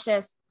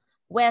cautious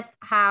with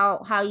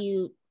how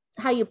you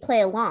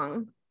play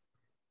along.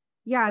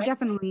 Yeah, right?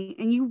 Definitely.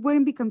 And you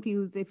wouldn't be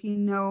confused if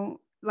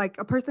like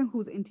a person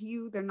who's into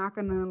you, they're not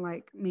gonna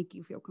like make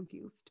you feel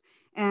confused.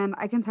 And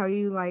I can tell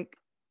you, like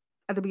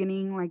at the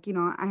beginning, like,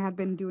 I had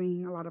been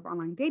doing a lot of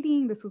online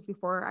dating. This was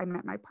before I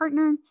met my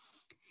partner.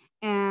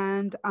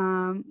 And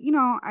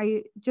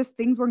I just,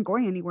 things weren't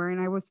going anywhere. And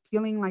I was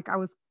feeling like I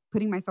was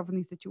putting myself in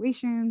these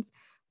situations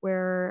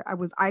where I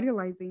was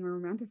idolizing or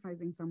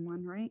romanticizing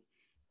someone, right?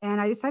 And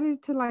I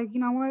decided to, like, you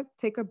know what,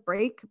 take a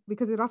break,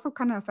 because it also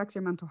kind of affects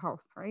your mental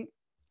health, right?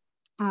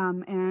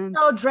 And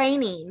So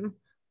draining.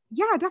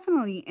 yeah,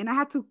 definitely. And I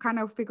had to kind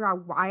of figure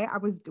out why I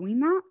was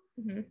doing that.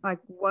 Mm-hmm. Like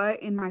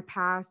what in my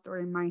past or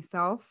in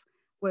myself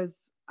was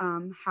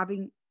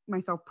having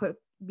myself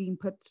being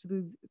put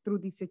through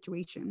these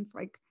situations.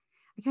 Like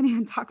I can't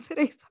even talk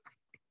today,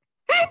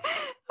 sorry.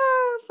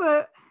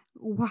 But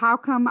how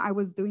come I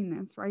was doing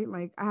this, right?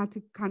 Like I had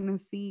to kind of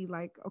see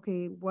like,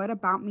 okay, what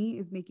about me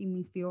is making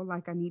me feel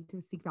like I need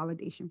to seek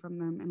validation from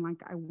them, and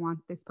like I want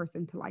this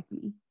person to like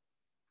me,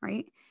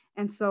 right?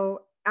 And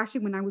so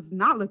actually when I was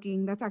not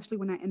looking, that's actually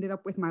when I ended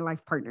up with my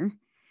life partner.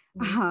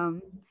 Mm-hmm.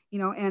 Um,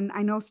 and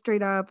I know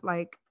straight up,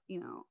 like,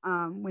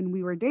 when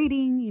we were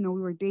dating,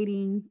 we were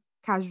dating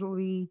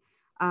casually.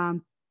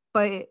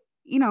 But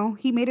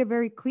he made it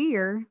very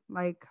clear,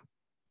 like,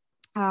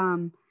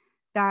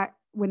 that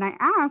when I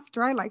asked,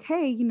 right, like,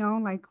 hey,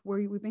 like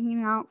we've been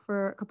hanging out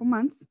for a couple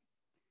months.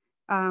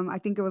 I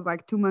think it was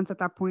like 2 months at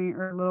that point,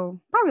 or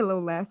probably a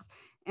little less.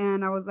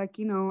 And I was like,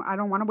 I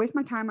don't want to waste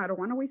my time. I don't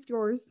want to waste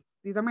yours.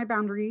 These are my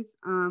boundaries.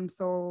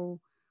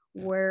 So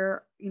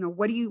where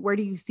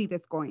do you see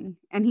this going?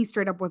 And he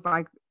straight up was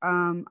like,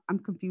 I'm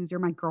confused. You're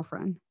my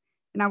girlfriend.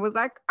 And I was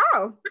like,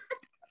 oh,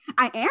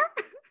 I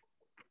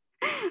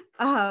am.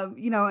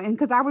 And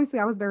because obviously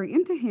I was very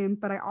into him,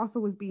 but I also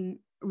was being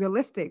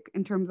realistic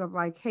in terms of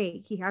like,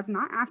 hey, he has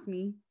not asked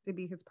me to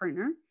be his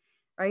partner,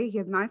 right? He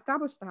has not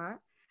established that.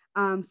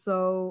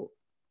 So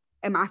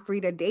am I free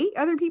to date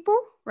other people,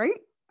 right?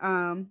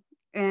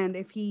 And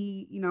if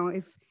he,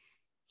 like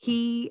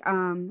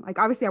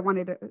obviously I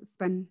wanted to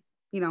spend,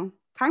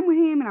 time with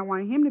him, and I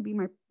wanted him to be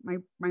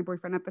my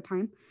boyfriend at the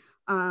time.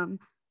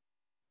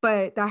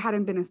 But that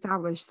hadn't been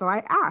established. So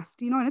I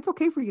asked, and it's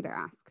okay for you to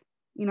ask,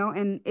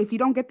 and if you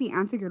don't get the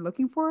answer you're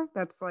looking for,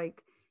 that's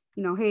like,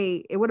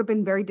 hey, it would have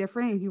been very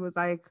different if he was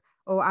like,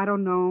 oh, I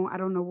don't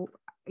know,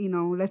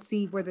 let's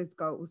see where this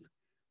goes.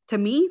 To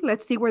me,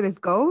 let's see where this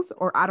goes,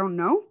 or I don't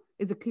know,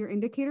 is a clear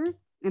indicator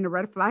and a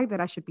red flag that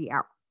I should be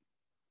out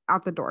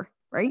the door,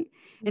 right?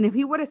 And if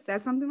he would have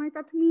said something like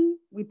that to me,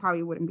 we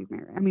probably wouldn't be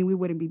married. I mean, we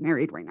wouldn't be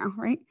married right now,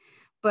 right?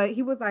 But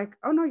he was like,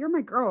 oh no, you're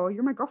my girl,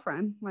 you're my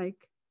girlfriend, like,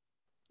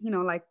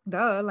 like,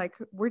 duh, like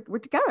we're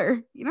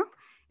together,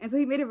 And so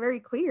he made it very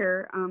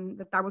clear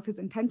that was his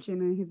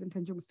intention, and his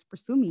intention was to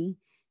pursue me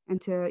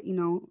and to,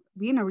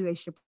 be in a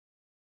relationship.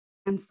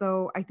 And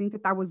so I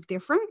think that was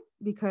different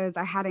because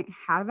I hadn't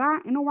had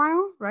that in a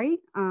while, right?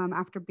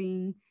 After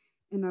being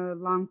in a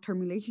long-term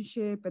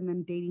relationship and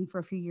then dating for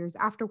a few years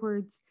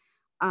afterwards,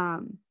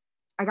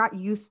 I got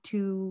used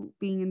to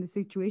being in the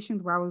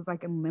situations where I was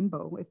like in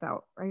limbo, it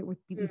felt, right? With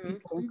these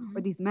people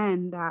or these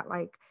men that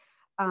like,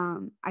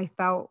 I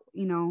felt,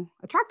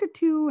 attracted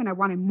to and I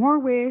wanted more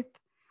with,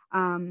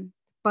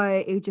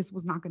 but it just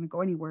was not going to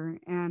go anywhere.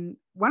 And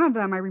one of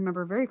them I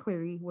remember very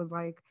clearly was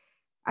like,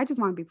 I just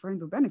want to be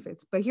friends with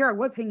benefits. But here I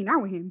was hanging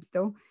out with him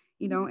still,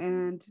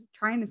 and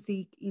trying to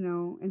seek,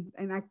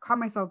 and I caught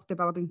myself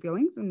developing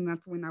feelings. And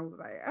that's when I was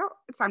like, oh,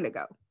 it's time to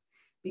go.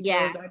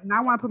 Because I did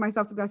not want to put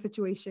myself to that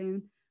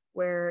situation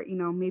where,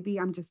 maybe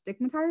I'm just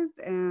stigmatized,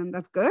 and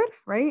that's good,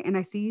 right? And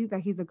I see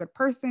that he's a good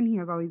person. He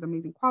has all these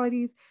amazing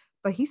qualities,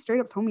 but he straight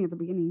up told me at the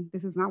beginning,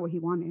 this is not what he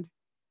wanted,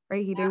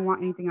 right? He didn't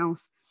want anything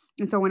else.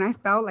 And so when I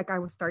felt like I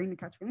was starting to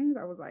catch feelings,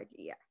 I was like,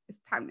 yeah,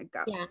 it's time to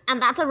go. Yeah.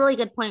 And that's a really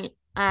good point,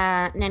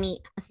 Nenny,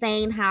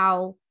 saying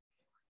how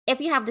if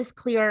you have this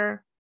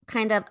clear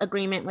kind of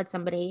agreement with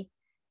somebody,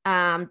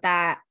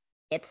 that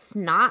it's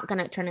not going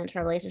to turn into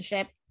a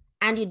relationship,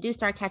 and you do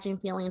start catching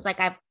feelings, like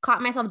I've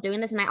caught myself doing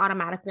this, and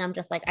I'm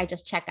just like, I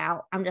just check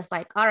out. I'm just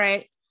like, all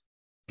right,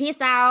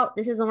 peace out.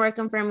 This isn't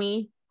working for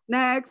me.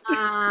 Next.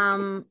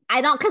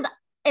 I don't, because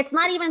it's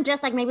not even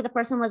just like maybe the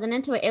person wasn't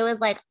into it. It was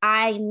like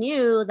I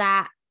knew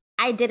that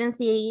I didn't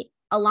see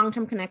a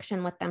long-term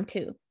connection with them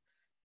too.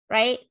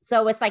 Right.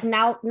 So it's like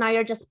now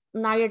you're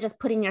just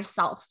putting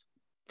yourself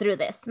through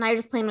this. Now you're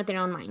just playing with your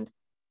own mind.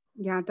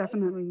 Yeah,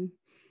 definitely.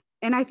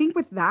 And I think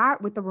with the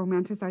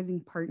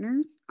romanticizing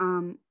partners,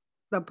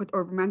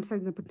 or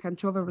romanticizing the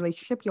potential of a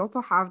relationship, you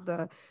also have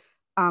the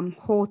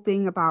whole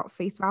thing about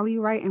face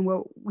value, right? And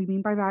what we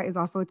mean by that is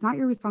also, it's not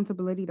your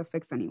responsibility to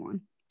fix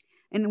anyone.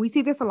 And we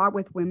see this a lot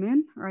with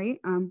women, right?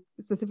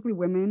 Specifically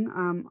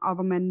women, all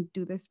the men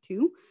do this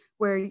too,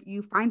 where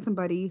you find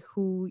somebody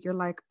who you're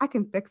like, I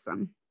can fix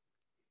them,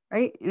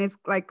 right? And it's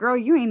like, girl,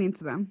 you ain't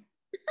into them.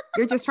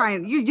 You just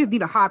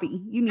need a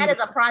hobby. That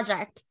is a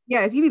project.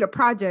 Yes, you need a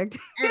project.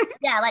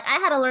 Yeah, like I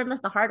had to learn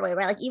this the hard way,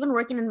 right? Like even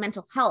working in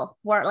mental health,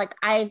 where like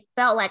I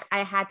felt like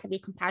I had to be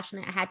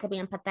compassionate, I had to be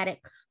empathetic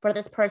for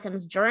this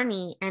person's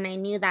journey, and I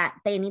knew that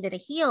they needed to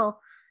heal.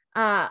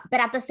 But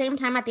at the same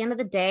time, at the end of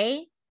the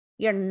day,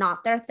 you're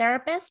not their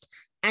therapist,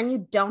 and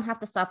you don't have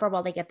to suffer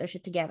while they get their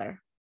shit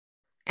together.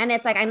 And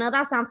it's like, I know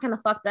that sounds kind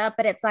of fucked up,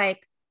 but it's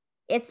like,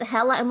 it's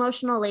hella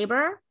emotional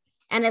labor.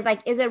 And it's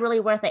like, is it really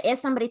worth it? Is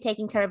somebody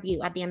taking care of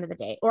you at the end of the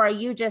day? Or are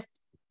you just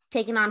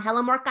taking on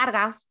hella more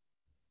cargas?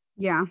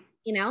 Yeah.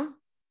 Now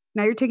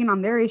you're taking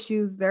on their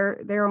issues,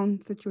 their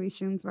own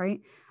situations, right?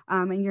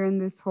 And you're in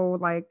this whole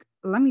like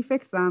let me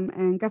fix them.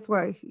 And guess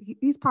what?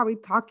 He's probably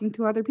talking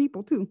to other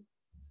people too,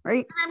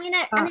 right? I mean,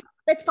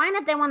 it's fine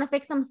if they want to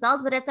fix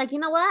themselves, but it's like, you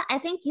know what? I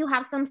think you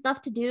have some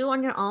stuff to do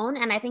on your own,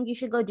 and I think you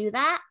should go do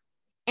that.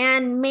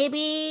 And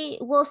maybe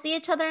we'll see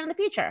each other in the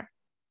future.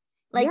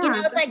 Like,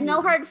 Yeah, it's like no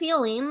definitely. hard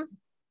feelings,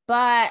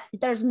 but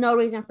there's no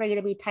reason for you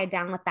to be tied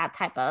down with that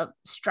type of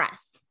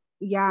stress.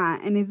 Yeah.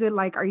 And is it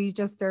like, are you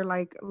just there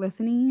like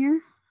listening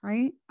here?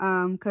 Right.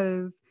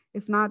 Because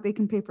if not, they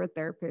can pay for a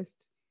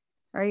therapist,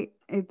 right?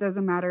 It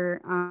doesn't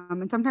matter.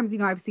 And sometimes,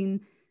 I've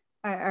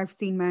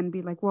seen men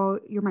be like, well,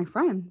 you're my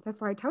friend. That's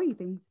why I tell you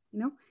things, you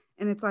know?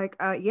 And it's like,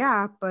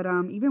 yeah, but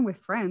even with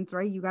friends,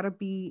 right? You got to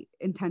be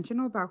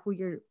intentional about who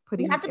you're You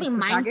putting have to be extra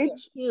mindful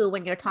baggage. too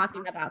when you're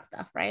talking about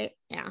stuff, right?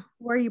 Yeah.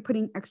 Where are you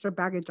putting extra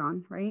baggage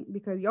on, right?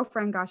 Because your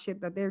friend got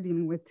shit that they're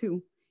dealing with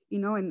too,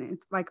 and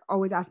it's like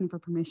always asking for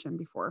permission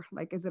before.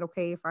 Like, is it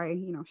okay if I,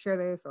 share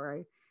this or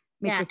I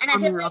make Yeah. this And I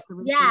feel comment or like,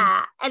 observation?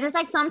 yeah. And it's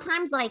like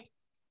sometimes like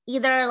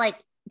either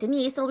like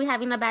Denise will be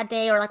having a bad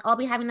day or like I'll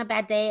be having a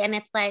bad day. And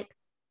it's like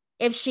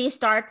if she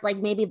starts like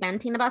maybe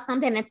venting about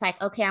something, it's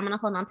like, okay, I'm gonna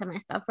hold on to my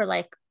stuff for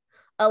like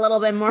a little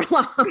bit more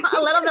long,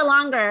 a little bit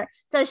longer.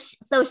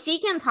 So she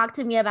can talk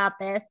to me about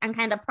this and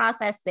kind of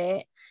process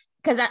it.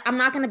 Cause I'm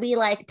not gonna be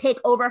like take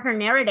over her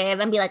narrative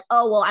and be like,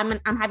 oh well,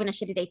 I'm having a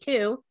shitty day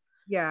too.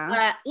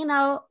 Yeah.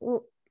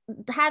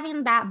 But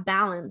having that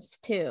balance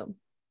too.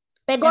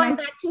 But And going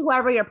back to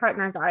whoever your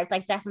partners are, it's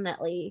like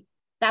definitely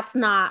that's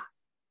not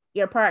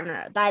your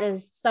partner. That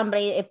is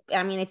somebody.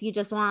 If you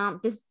just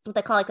want, this is what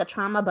they call like a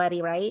trauma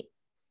buddy, right?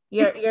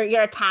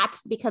 You're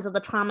attached because of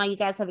the trauma you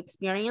guys have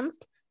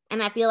experienced,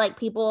 and I feel like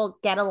people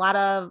get a lot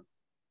of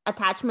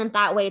attachment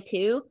that way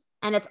too,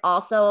 and it's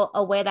also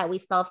a way that we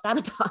self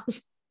sabotage.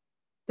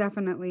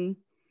 definitely.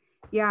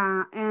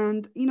 Yeah,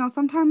 and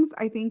sometimes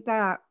I think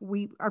that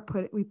we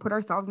put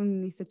ourselves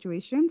in these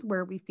situations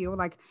where we feel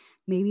like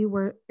maybe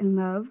we're in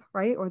love,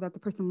 right? Or that the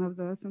person loves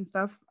us and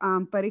stuff.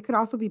 But it could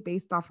also be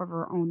based off of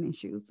our own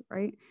issues,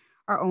 right?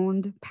 Our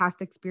own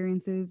past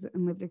experiences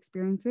and lived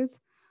experiences.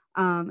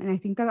 And I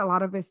think that a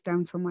lot of it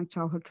stems from like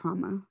childhood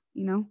trauma,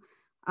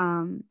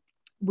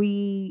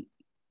 we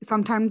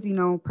sometimes,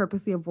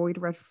 purposely avoid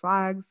red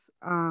flags.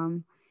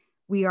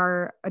 We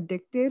are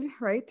addicted,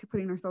 right, to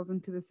putting ourselves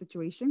into this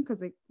situation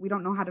because we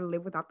don't know how to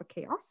live without the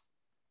chaos,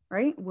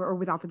 right, or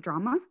without the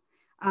drama.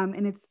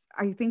 And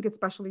I think,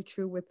 especially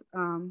true with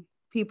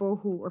people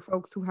who or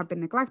folks who have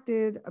been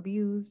neglected,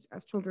 abused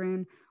as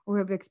children, or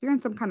have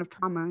experienced some kind of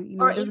trauma.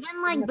 Or It doesn't even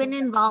really like have to been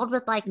involved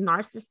with like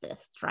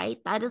narcissists, right?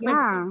 That is like the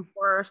Yeah,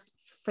 worst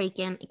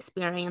freaking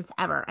experience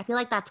ever. I feel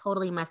like that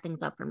totally messed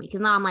things up for me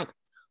because now I'm like,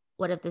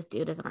 what if this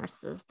dude is a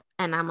narcissist?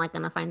 And I'm like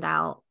gonna find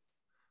out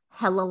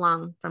hella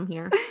long from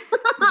here.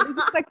 so there's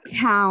this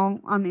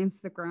account on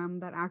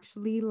Instagram that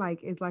actually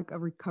like is like a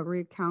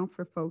recovery account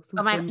for folks Oh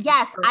who've my, been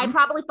yes, I burned.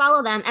 probably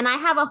follow them. And I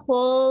have a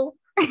whole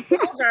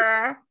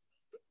folder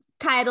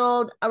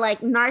titled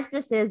like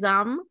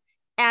narcissism.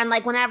 And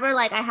like whenever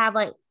like I have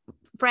like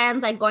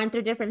friends like going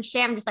through different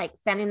shit, I'm just like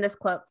sending this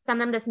quote,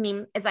 send them this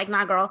meme. It's like,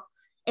 nah, girl.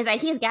 It's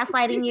like he's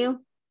gaslighting you.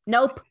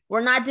 Nope,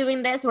 we're not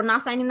doing this. We're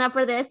not signing up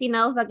for this,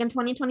 fucking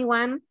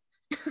 2021.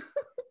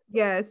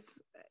 Yes.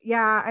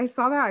 Yeah, I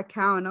saw that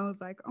account and I was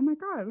like, oh my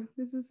God,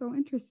 this is so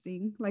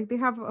interesting. Like they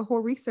have a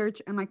whole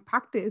research and like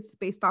practice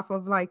based off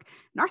of like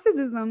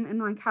narcissism and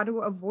like how to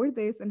avoid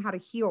this and how to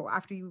heal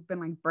after you've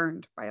been like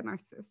burned by a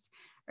narcissist.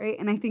 Right.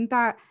 And I think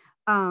that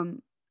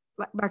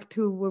like back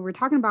to what we're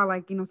talking about,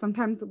 like,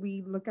 sometimes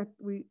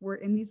we're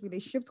in these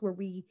relationships where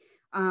we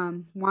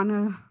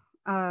wanna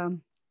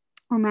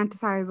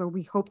romanticize or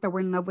we hope that we're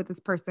in love with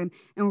this person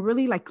and we're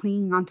really like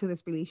clinging onto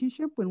this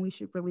relationship when we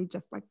should really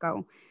just let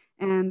go.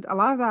 And a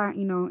lot of that,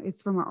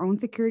 it's from our own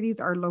insecurities,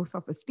 our low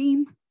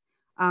self-esteem,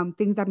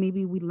 things that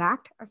maybe we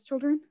lacked as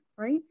children,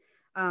 right?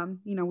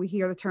 We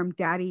hear the term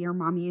daddy or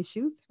mommy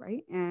issues,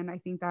 right? And I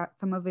think that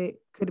some of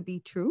it could be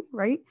true,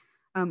 right?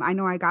 I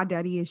know I got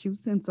daddy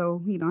issues, and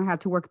so I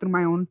had to work through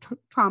my own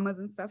traumas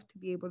and stuff to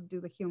be able to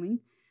do the healing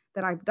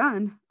that I've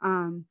done.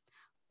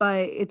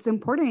 But it's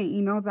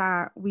important,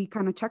 that we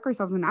kind of check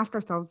ourselves and ask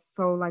ourselves,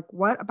 so like,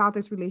 what about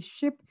this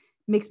relationship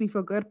makes me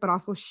feel good, but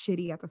also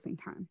shitty at the same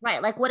time?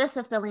 Right. Like, what is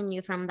fulfilling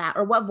you from that?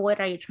 Or what void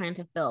are you trying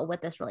to fill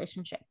with this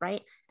relationship?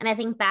 Right. And I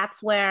think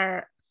that's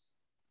where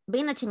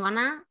being a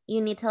chingona,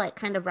 you need to like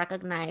kind of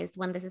recognize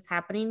when this is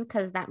happening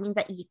because that means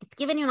that it's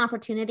giving you an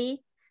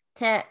opportunity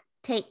to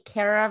take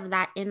care of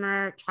that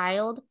inner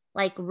child,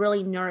 like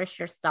really nourish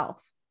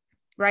yourself,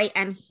 right?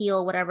 And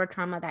heal whatever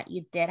trauma that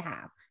you did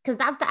have. Because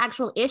that's the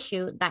actual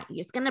issue that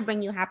it's going to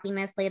bring you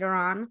happiness later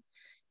on.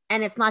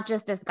 And it's not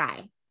just this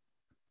guy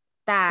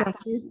that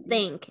you Definitely.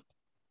 think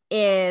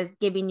is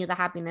giving you the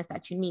happiness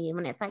that you need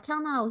when it's like,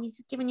 hell no, he's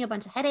just giving you a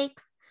bunch of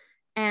headaches.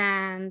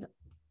 And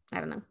I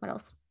don't know what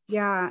else.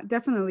 Yeah,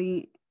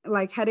 definitely.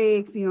 Like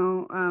headaches,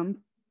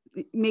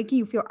 making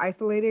you feel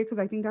isolated. Cause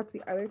I think that's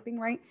the other thing,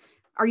 right?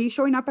 Are you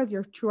showing up as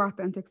your true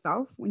authentic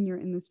self when you're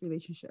in this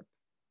relationship?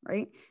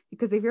 Right.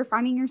 Because if you're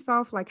finding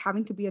yourself like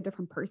having to be a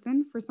different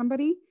person for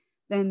somebody,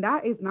 then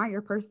that is not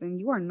your person.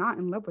 You are not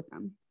in love with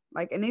them.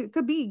 Like, and it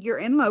could be you're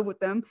in love with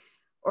them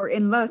or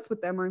in lust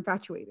with them or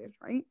infatuated,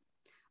 right?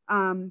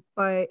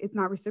 But it's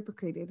not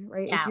reciprocated,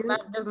 right? If Yeah, you're,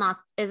 love does not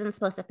isn't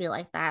supposed to feel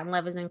like that.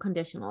 Love is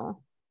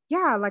unconditional.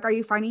 yeah, like, are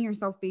you finding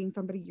yourself being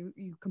somebody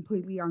you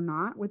completely are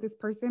not with this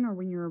person, or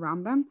when you're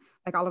around them,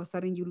 like all of a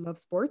sudden you love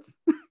sports,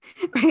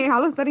 right?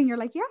 All of a sudden you're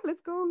like, yeah,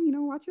 let's go,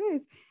 watch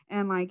this,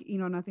 and like,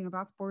 nothing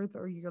about sports,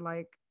 or you're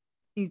like,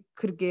 you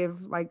could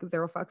give like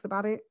zero fucks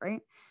about it,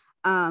 right?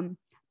 Um,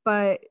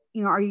 but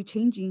are you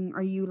changing?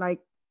 Are you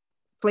like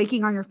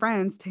flaking on your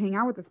friends to hang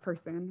out with this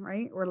person,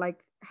 right? Or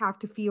like have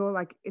to feel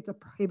like it's a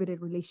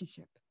prohibited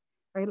relationship,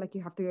 right? Like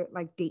you have to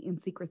like date in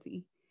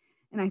secrecy.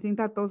 And I think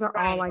that those are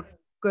all Right. like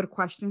good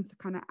questions to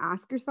kind of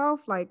ask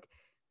yourself. Like,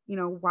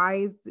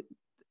 why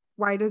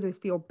does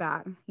it feel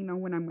bad,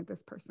 when I'm with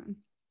this person?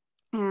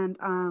 And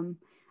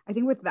I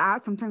think with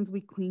that, sometimes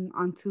we cling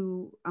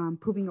onto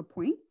proving a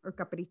point, or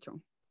capricho,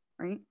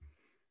 right?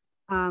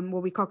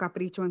 What we call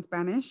capricho in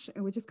Spanish,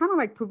 which is kind of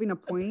like proving a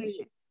point.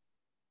 Caprice.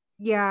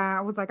 Yeah,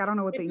 I was like, I don't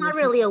know what the It's not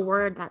English word. really a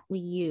word that we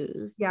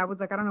use. Yeah, I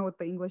was like, I don't know what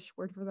the English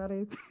word for that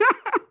is.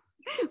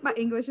 My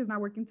English is not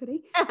working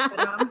today.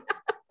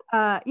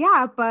 But,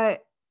 yeah,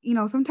 but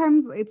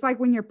sometimes it's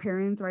like when your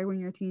parents, right? When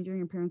you're a teenager,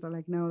 your parents are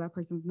like, no, that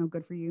person's no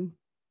good for you.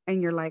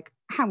 And you're like,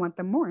 I want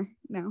them more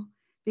now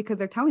because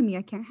they're telling me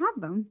I can't have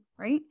them,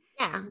 right?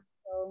 Yeah.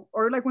 So,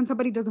 or like when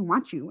somebody doesn't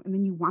want you and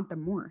then you want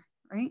them more,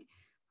 right?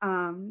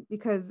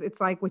 Because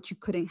it's like what you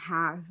couldn't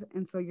have.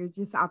 And so you're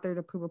just out there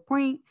to prove a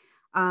point.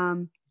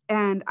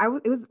 And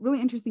it was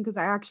really interesting because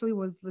I actually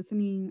was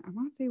listening, I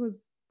want to say it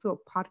was to a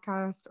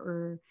podcast,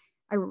 or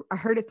I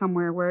heard it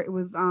somewhere where it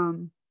was,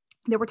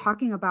 they were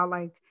talking about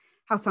like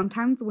how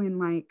sometimes when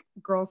like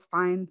girls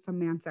find some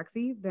man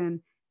sexy,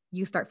 then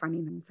you start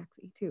finding them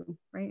sexy too,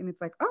 right? And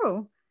it's like,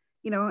 oh,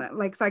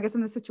 like, so I guess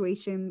in this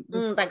situation,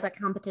 this Like the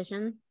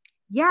competition.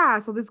 yeah,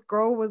 so this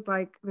girl was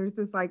like, there's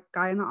this like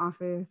guy in the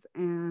office,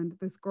 and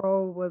this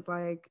girl was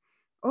like,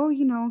 oh,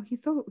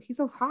 he's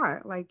so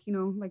hot, like,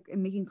 like,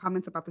 and making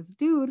comments about this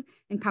dude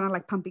and kind of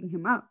like pumping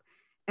him up.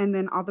 And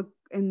then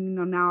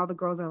now all the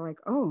girls are like,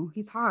 oh,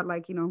 he's hot,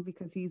 like,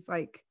 because he's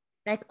like,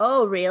 Like,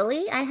 oh,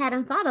 really? I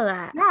hadn't thought of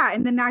that. yeah.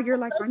 And then now you're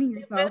like So finding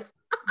stupid. yourself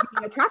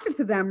being attracted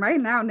to them right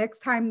now. Next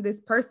time this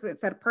person,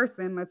 said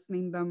person, let's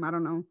name them, I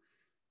don't know,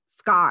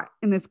 Scott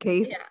in this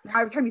case. Yeah.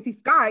 Every time you see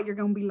Scott, you're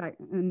gonna be like,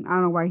 and I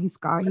don't know why he's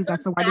Scott. What's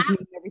That's the whitest that?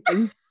 name and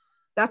everything.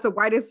 That's the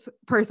whitest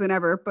person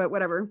ever, but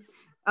whatever.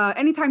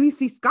 Anytime you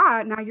see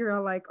Scott, now you're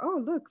all like,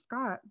 oh, look,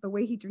 Scott, the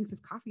way he drinks his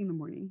coffee in the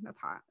morning, that's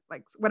hot.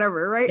 Like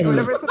whatever, right?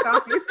 Whatever it's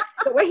about.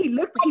 The way he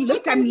looked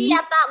at Can me. be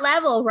at that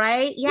level,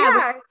 right?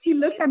 Yeah, he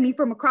looked at me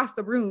from across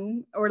the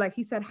room, or like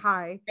he said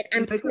hi. Like,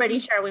 I'm pretty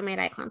sure we made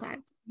eye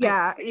contact.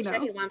 Yeah, I'm sure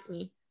he wants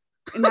me.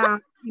 And now,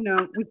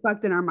 we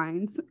fucked in our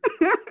minds.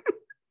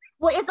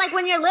 Well, it's like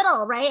when you're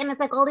little, right? And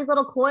it's like all these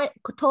little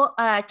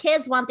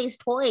kids want these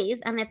toys,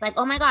 and it's like,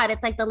 oh my god,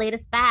 it's like the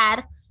latest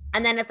fad.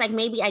 And then it's like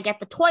maybe I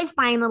get the toy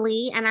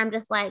finally, and I'm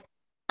just like,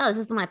 oh,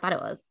 this is what I thought it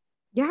was.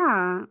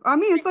 Yeah, I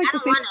mean, it's like I the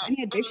don't same want as it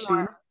any addiction.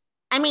 anymore.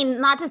 I mean,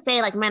 not to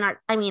say like men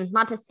are. I mean,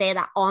 not to say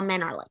that all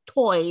men are like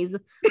toys.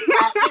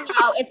 But,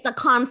 it's the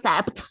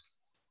concept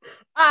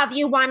of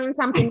you wanting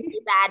something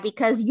really bad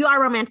because you are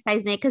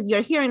romanticizing it because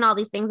you're hearing all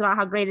these things about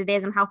how great it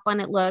is and how fun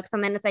it looks,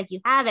 and then it's like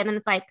you have it, and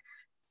it's like,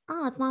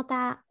 oh, it's not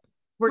that.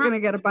 We're gonna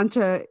get a bunch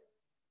of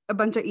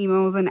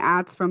emails and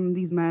ads from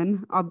these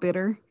men, all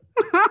bitter.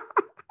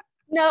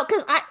 No,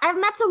 because I've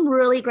met some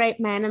really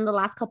great men in the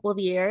last couple of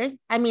years.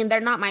 I mean,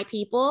 they're not my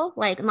people,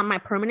 like not my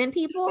permanent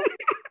people,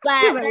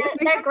 but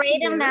they're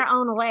great in their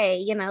own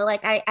way.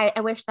 Like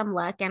I wish them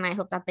luck, and I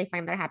hope that they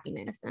find their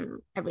happiness and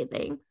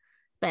everything.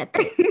 But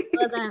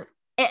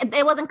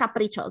it wasn't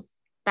caprichos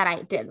that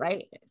I did,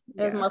 right?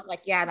 It was most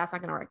like, yeah, that's not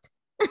gonna work.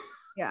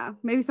 Yeah,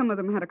 maybe some of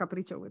them had a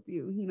capricho with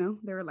you.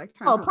 They were like,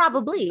 trying to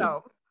probably.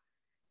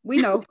 We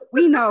know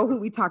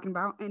who we talking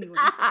about anyway.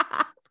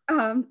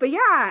 But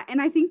yeah,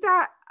 and I think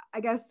that, I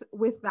guess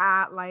with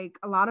that, like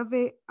a lot of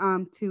it,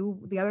 to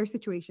the other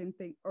situation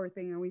thing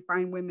that we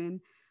find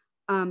women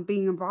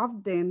being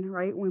involved in,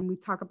 right? When we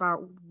talk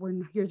about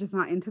when you're just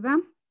not into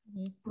them,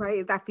 right?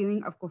 Is that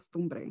feeling of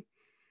costumbre.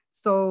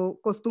 So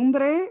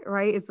costumbre,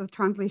 right, is the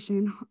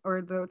translation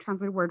or the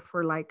translated word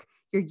for like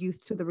you're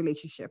used to the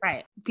relationship.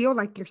 Right. Feel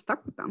like you're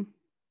stuck with them.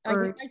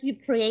 Like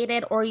you've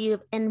created or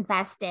you've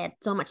invested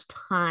so much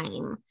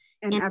time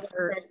and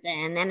effort.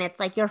 Person, and it's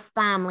like your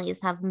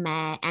families have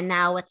met, and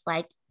now it's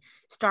like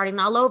starting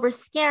all over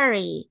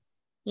scary,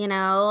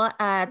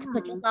 to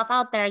put yourself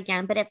out there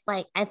again. But it's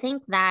like, I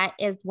think that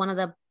is one of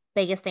the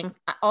biggest things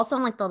also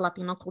in like the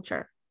Latino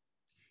culture,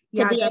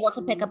 to be able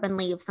to pick up and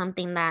leave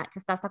something that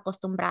estás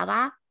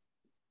acostumbrada.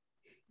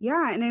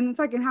 Yeah, and then it's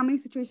like, in how many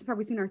situations have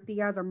we seen our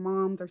tias, our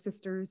moms, our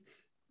sisters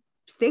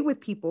stay with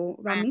people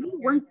that maybe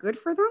weren't good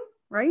for them,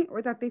 right?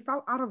 Or that they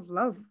fell out of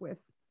love with,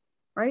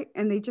 right?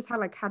 And they just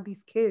had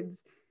these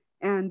kids,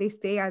 and they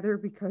stay either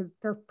because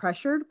they're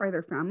pressured by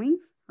their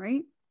families,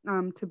 right?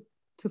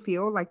 To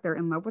feel like they're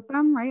in love with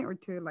them, right? Or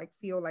to like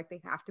feel like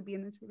they have to be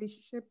in this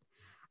relationship,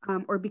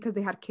 or because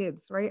they had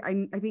kids, right?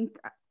 I think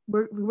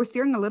we're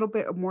steering a little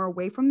bit more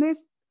away from this,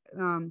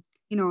 you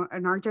know,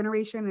 in our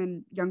generation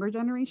and younger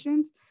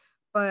generations.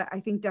 But I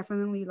think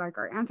definitely like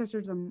our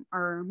ancestors and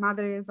our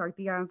madres, our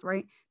tias,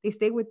 right? They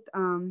stay with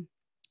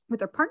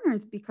their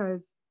partners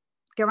because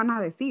 ¿qué van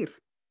a decir?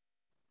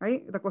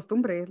 Right? The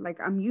costumbre, like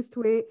I'm used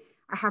to it.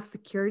 I have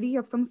security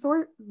of some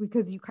sort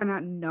because you kind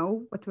of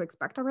know what to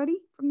expect already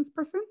from this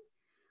person.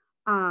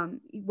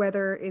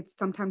 Whether it's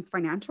sometimes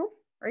financial,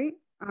 right?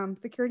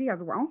 Security as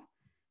well.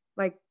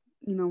 Like,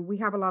 you know, we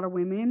have a lot of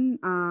women,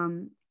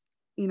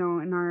 you know,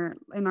 in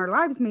our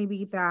lives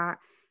maybe that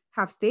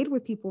have stayed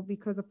with people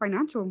because of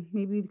financial,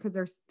 maybe because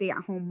they're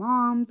stay-at-home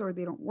moms or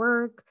they don't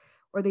work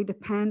or they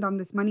depend on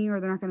this money or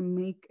they're not going to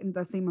make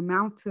the same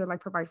amount to like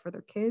provide for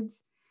their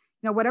kids.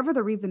 You know, whatever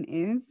the reason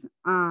is,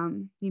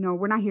 you know,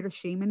 we're not here to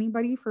shame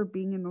anybody for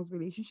being in those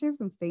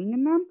relationships and staying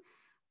in them,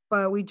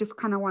 but we just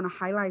kind of want to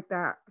highlight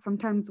that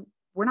sometimes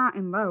we're not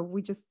in love.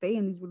 We just stay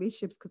in these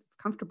relationships because it's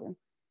comfortable,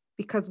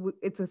 because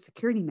it's a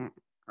security net,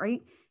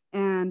 right?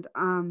 And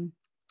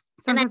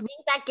and I sometimes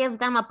think that gives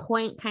them a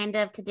point kind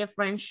of to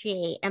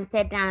differentiate and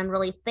sit down and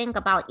really think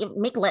about,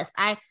 make a list.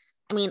 I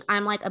mean,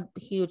 I'm like a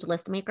huge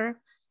list maker,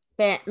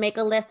 but make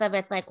a list of,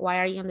 it's like, why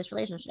are you in this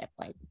relationship?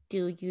 Like,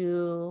 do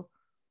you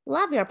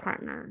love your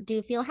partner? Do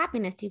you feel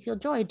happiness? Do you feel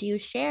joy? Do you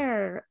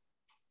share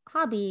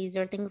hobbies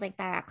or things like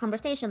that,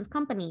 conversations,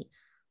 company?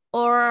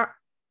 Or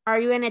are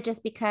you in it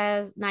just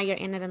because now you're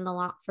in it in the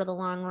long for the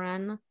long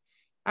run?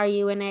 Are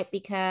you in it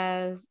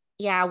because,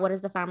 yeah, what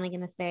is the family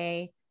going to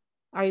say?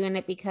 Are you in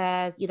it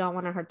because you don't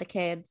want to hurt the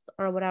kids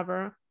or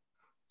whatever?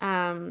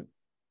 Um,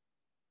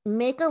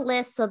 Make a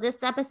list. So this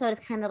episode is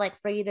kind of like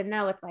for you to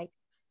know, it's like,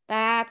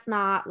 that's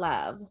not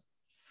love,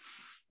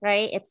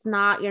 right? It's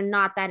not, you're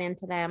not that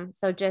into them.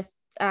 So just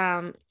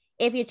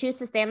if you choose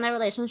to stay in the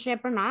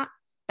relationship or not,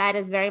 that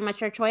is very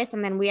much your choice.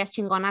 And then we as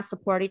chingonas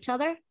support each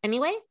other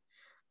anyway.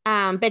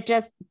 But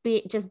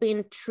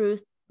being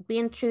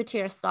true to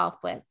yourself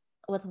with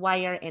why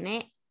you're in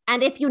it.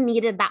 And if you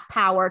needed that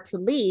power to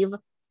leave,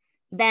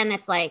 then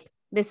it's like,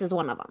 this is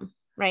one of them,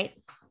 right?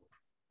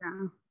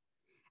 yeah.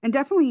 And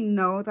definitely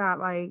know that,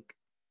 like,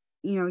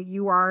 you know,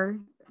 you are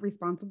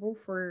responsible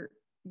for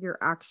your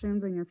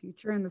actions and your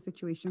future and the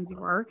situations you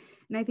are.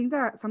 And I think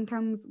that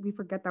sometimes we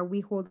forget that we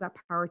hold that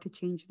power to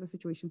change the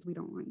situations we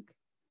don't like,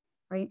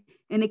 right?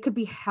 And it could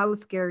be hell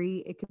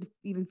scary. It could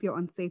even feel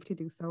unsafe to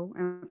do so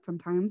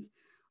sometimes.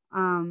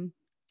 Um,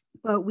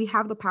 but we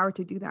have the power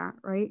to do that,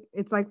 right?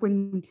 It's like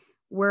when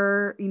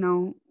we're, you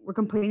know, we're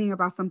complaining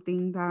about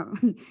something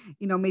that,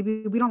 you know,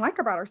 maybe we don't like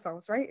about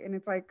ourselves, right? And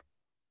it's like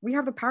we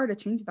have the power to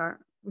change that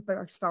with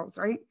ourselves,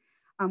 right?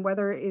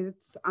 Whether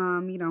it's,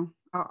 you know,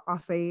 I'll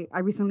say I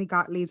recently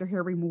got laser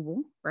hair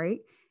removal, right?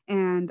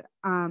 And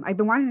I've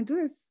been wanting to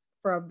do this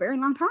for a very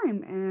long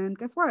time. And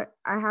guess what?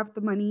 I have the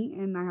money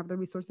and I have the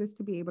resources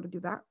to be able to do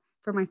that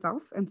for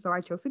myself. And so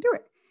I chose to do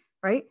it,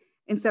 right?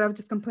 Instead of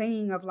just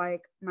complaining of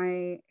like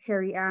my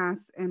hairy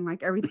ass and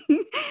like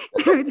everything,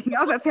 everything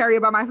else that's hairy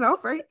about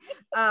myself, right?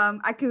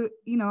 I could,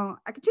 you know,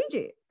 I could change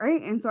it,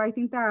 right? And so I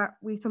think that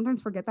we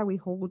sometimes forget that we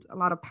hold a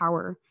lot of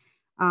power.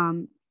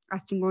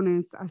 As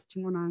chingones, as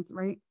chingonas,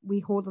 right? We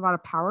hold a lot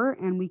of power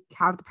and we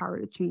have the power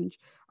to change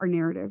our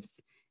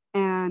narratives.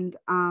 And,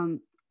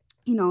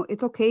 you know,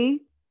 it's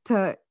okay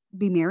to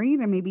be married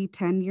and maybe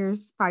 10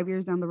 years, 5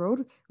 years down the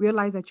road,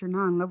 realize that you're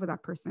not in love with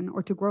that person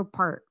or to grow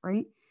apart,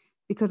 right?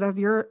 Because as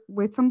you're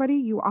with somebody,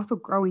 you also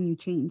grow and you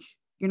change.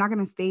 You're not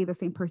going to stay the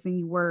same person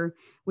you were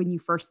when you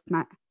first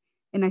met.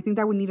 And I think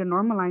that we need to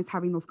normalize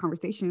having those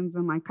conversations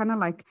and like kind of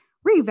like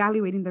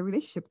reevaluating the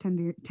relationship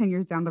 10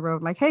 years down the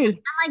road. Like, hey, and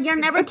like you're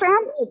never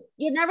too old.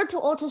 You're never too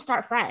old to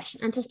start fresh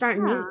and to start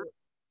new.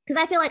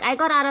 Because I feel like I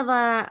got out of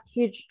a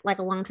huge, like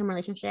a long-term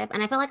relationship,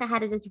 and I feel like I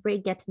had to just really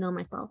get to know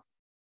myself.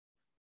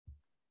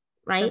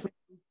 Right.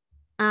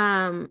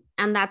 And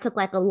that took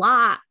like a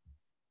lot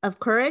of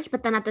courage,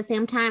 but then at the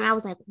same time, I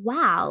was like,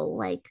 wow,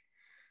 like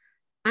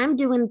I'm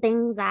doing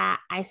things that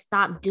I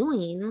stopped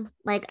doing.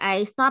 Like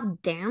I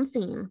stopped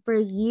dancing for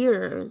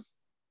years,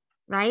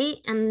 right?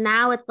 And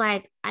now it's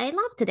like I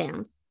love to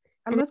dance.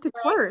 I love to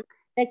twerk.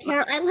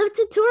 I love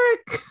to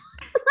twerk.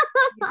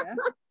 Yeah.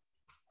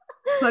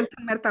 Plug to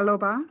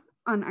Mertaloba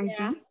on IG.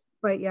 Yeah.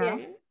 But yeah.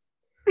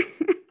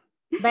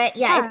 But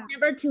yeah, it's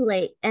never too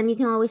late. And you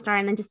can always start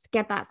and then just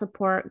get that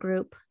support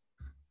group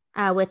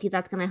with you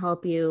that's going to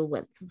help you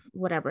with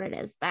whatever it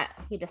is that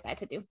you decide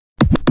to do.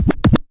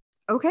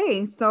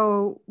 Okay,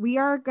 so we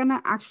are going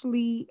to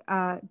actually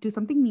do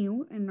something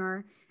new in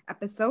our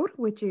episode,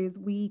 which is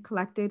we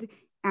collected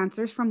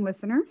answers from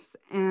listeners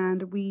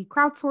and we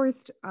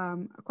crowdsourced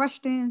a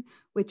question,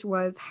 which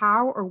was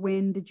how or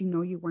when did you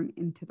know you weren't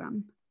into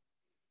them?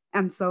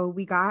 And so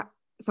we got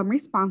some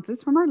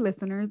responses from our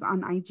listeners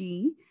on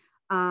IG.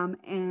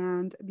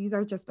 And these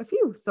are just a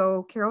few.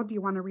 So Carol, do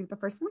you want to read the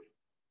first one?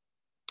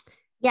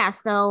 Yeah,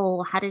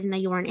 so how did you know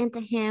you weren't into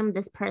him?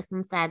 This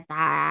person said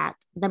that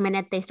the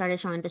minute they started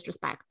showing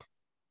disrespect,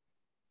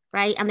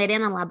 right? And they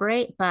didn't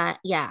elaborate, but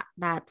yeah,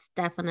 that's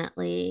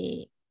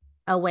definitely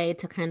a way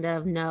to kind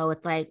of know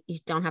it's like you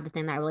don't have to stay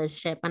in that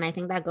relationship. And I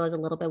think that goes a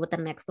little bit with the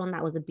next one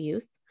that was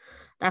abuse.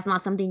 That's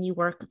not something you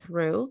work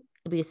through.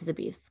 Abuse is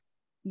abuse,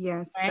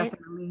 Yes, right?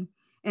 definitely.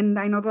 And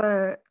I know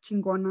the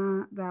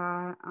chingona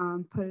that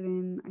put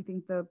in, I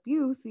think the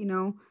abuse,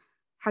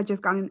 had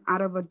just gotten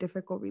out of a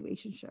difficult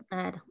relationship,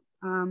 Good.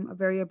 a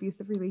very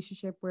abusive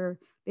relationship where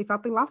they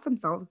felt they lost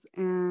themselves,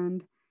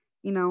 and,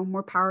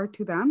 more power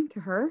to them,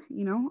 to her,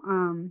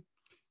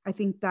 I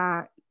think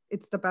that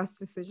it's the best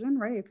decision,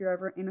 right? If you're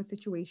ever in a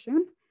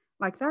situation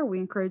like that, we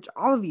encourage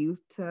all of you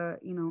to,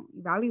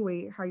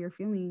 evaluate how you're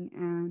feeling.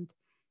 And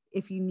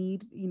if you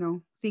need,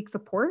 seek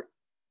support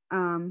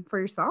for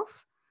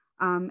yourself,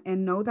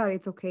 and know that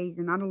it's okay.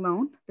 You're not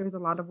alone. There's a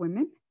lot of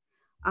women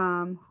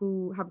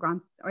who have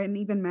gone, and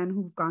even men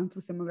who've gone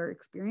through similar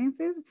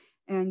experiences,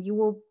 and you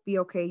will be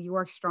okay. You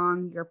are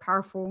strong, you're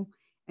powerful,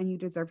 and you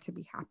deserve to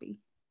be happy.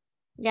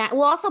 Yeah,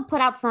 we'll also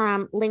put out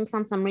some links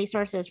on some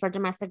resources for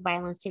domestic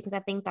violence too, because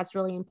I think that's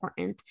really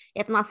important.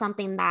 It's not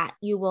something that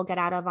you will get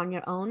out of on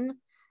your own.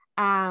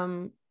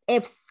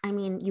 If I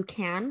mean you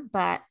can,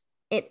 but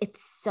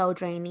it's so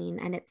draining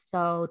and it's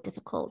so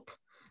difficult,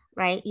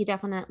 right? You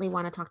definitely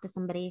want to talk to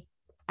somebody,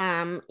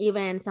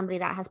 even somebody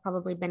that has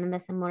probably been in the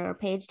similar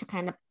page to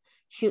kind of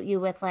shoot you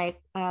with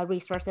like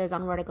resources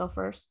on where to go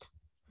first.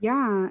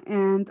 Yeah,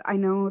 and I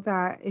know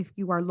that if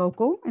you are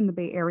local in the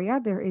Bay Area,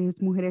 there is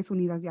Mujeres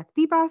Unidas y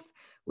Activas,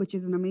 which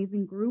is an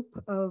amazing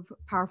group of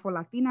powerful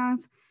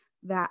Latinas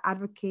that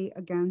advocate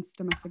against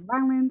domestic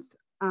violence,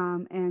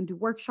 and do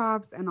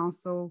workshops, and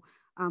also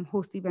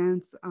host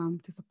events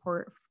to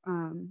support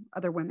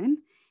other women.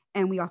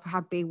 And we also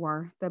have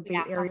BayWAR, the Bay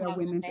Yeah, that's Area what I was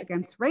gonna Women's say.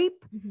 Against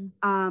Rape.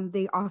 Mm-hmm.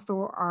 They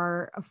also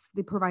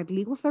they provide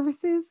legal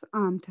services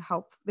to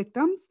help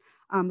victims.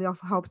 They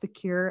also help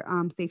secure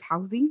safe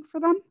housing for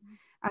them,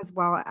 as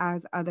well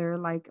as other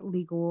like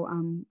legal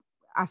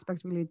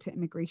aspects related to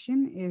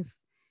immigration if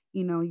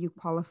you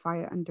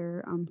qualify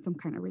under some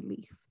kind of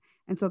relief.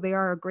 And so they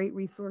are great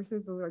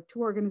resources. Those are two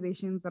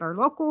organizations that are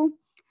local,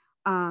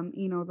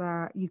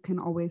 that you can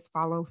always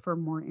follow for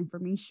more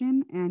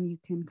information, and you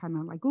can kind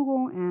of like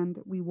Google, and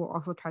we will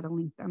also try to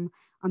link them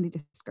on the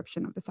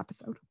description of this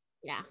episode.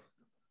 Yeah.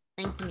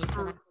 Thanks, Denise,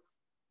 for that.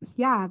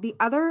 Yeah, the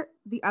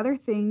other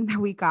thing that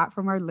we got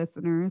from our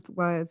listeners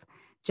was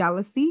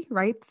jealousy,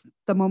 right?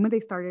 The moment they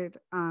started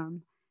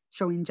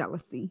showing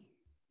jealousy.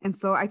 And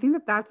so I think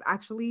that that's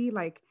actually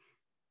like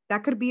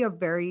that could be a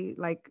very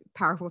like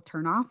powerful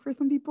turnoff for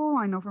some people.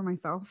 I know for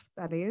myself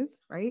that is,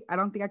 right? I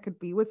don't think I could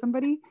be with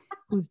somebody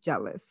who's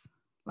jealous.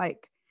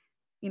 Like,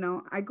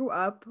 I grew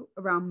up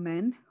around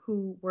men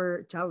who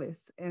were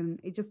jealous, and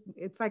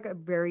it's like a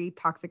very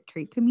toxic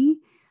trait to me.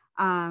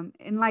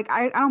 And like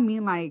I don't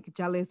mean like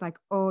jealous, like,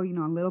 oh, a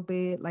little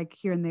bit, like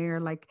here and there,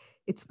 like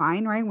it's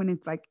fine, right? When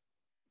it's like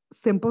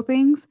simple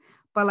things.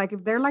 But like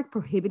if they're like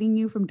prohibiting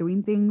you from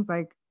doing things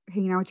like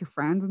hanging out with your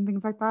friends and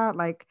things like that,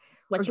 like,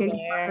 or What you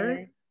getting better.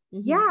 wear.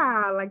 Mm-hmm.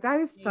 Yeah, like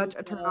that is such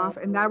a turn off.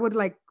 And that would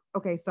like,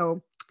 okay,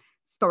 so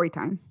story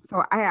time.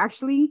 So I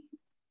actually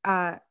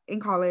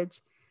in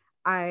college,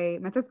 I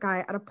met this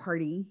guy at a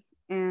party,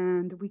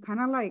 and we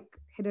kind of like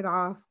hit it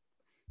off.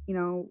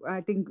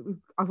 I think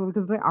also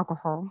because of the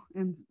alcohol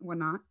and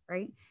whatnot,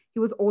 right? He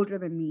was older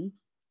than me.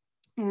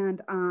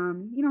 And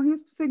he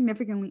was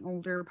significantly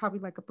older, probably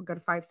like up a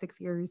good 5-6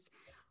 years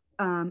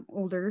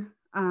older.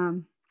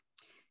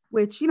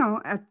 Which,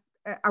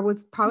 I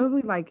was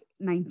probably like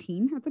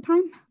 19 at the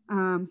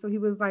time. So he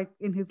was like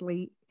in his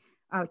late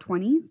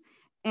 20s.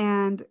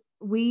 And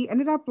we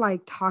ended up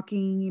like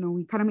talking,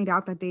 we kind of made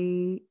out that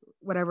day,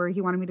 whatever.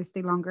 He wanted me to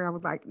stay longer. I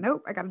was like,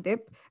 nope, I got a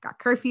dip, got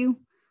curfew,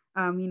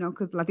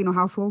 because Latino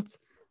households.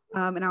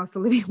 And I was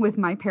still living with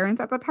my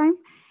parents at the time.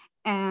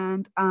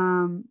 And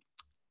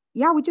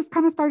yeah, we just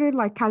kind of started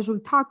like casually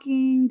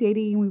talking,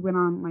 dating. We went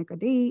on like a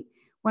date,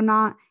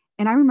 whatnot.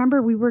 And I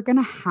remember we were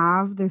gonna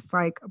have this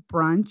like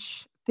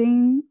brunch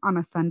thing on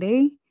a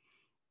Sunday,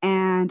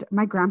 and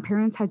my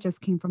grandparents had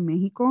just came from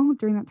Mexico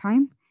during that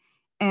time.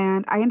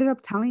 And I ended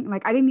up telling,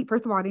 like,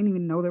 first of all, I didn't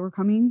even know they were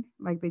coming.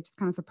 Like, they just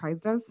kind of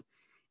surprised us.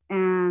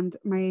 And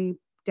my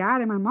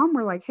dad and my mom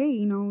were like, hey,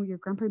 your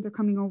grandparents are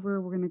coming over.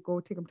 We're going to go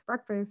take them to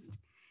breakfast.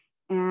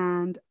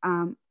 And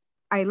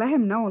I let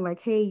him know,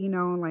 like, hey,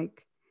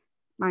 like,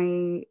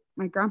 my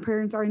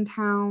grandparents are in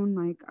town.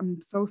 Like,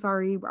 I'm so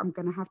sorry. I'm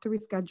going to have to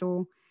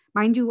reschedule.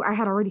 Mind you, I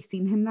had already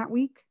seen him that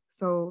week.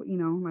 So,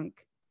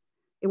 like,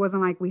 it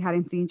wasn't like we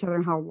hadn't seen each other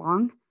in how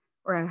long,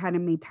 or I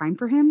hadn't made time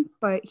for him,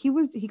 but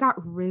he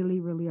got really,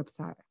 really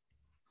upset.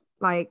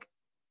 Like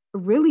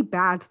really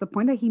bad, to the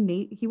point that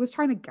he was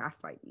trying to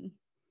gaslight me.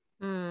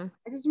 I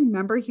just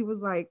remember he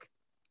was like,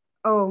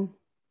 "Oh,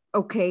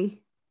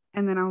 okay."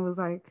 And then I was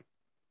like,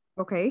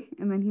 "Okay."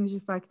 And then he was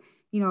just like,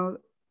 he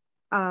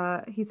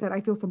said,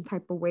 "I feel some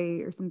type of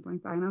way," or something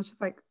like that. And I was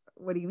just like,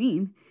 "What do you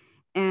mean?"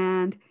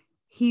 And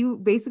he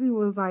basically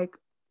was like,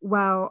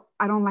 "Well,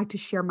 I don't like to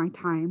share my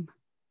time."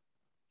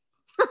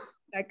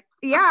 Like,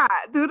 yeah,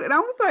 dude. And I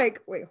was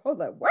like, wait,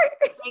 hold up, what?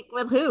 Like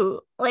with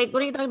who? Like,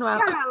 what are you talking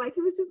about? Yeah, like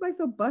he was just like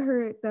so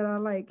butthurt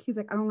that he's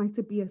like, I don't like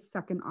to be a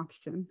second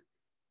option.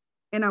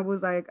 And I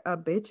was like,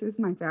 bitch, this is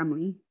my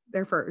family.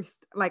 They're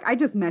first. Like, I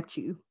just met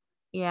you.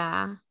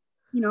 Yeah.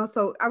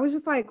 So I was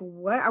just like,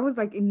 what? I was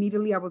like,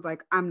 immediately, I was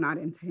like, I'm not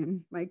into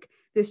him. Like,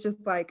 this just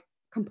like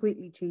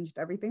completely changed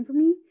everything for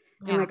me.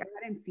 And Yeah. like, I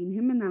hadn't seen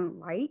him in that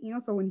light,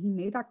 So when he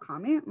made that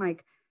comment,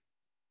 like,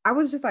 I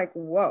was just like,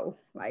 whoa,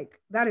 like,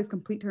 that is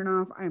complete turn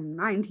off. I'm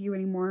not into you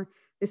anymore.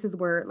 This is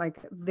where like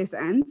this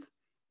ends.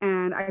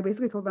 And I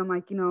basically told them,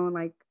 like,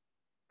 like,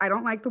 I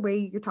don't like the way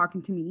you're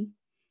talking to me.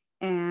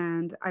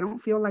 And I don't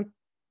feel like,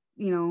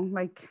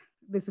 like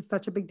this is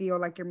such a big deal,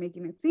 like you're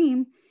making it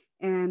seem,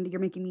 and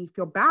you're making me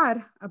feel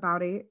bad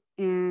about it.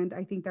 And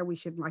I think that we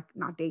should like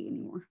not date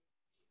anymore.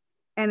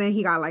 And then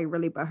he got like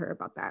really butthurt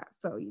about that.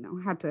 So,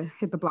 had to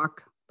hit the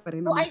block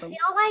button Well, on my I phone.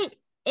 feel like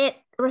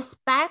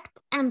respect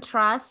and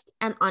trust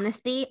and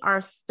honesty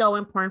are so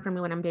important for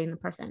me when I'm dating a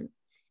person.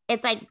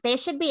 It's like they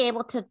should be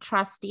able to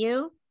trust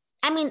you.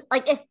 I mean,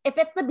 like if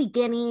it's the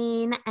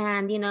beginning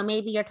and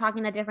maybe you're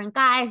talking to different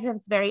guys, if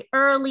it's very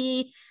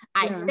early,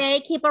 I say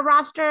keep a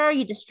roster,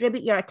 you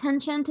distribute your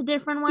attention to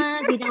different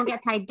ones, you don't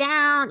get tied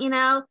down,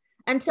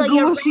 until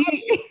you're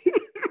ready.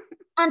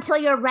 Until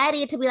you're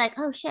ready to be like,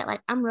 oh shit,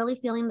 like I'm really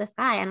feeling this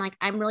guy and like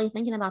I'm really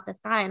thinking about this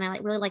guy and I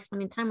like really like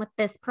spending time with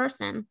this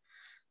person.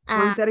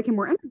 Dedicate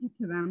more energy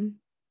to them.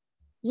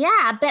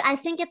 Yeah, but I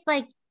think it's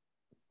like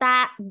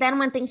that. Then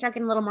when things start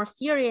getting a little more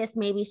serious,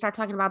 maybe you start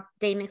talking about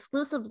dating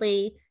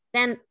exclusively,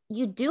 then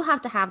you do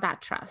have to have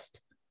that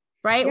trust,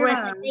 right? Yeah. Where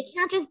it's like, they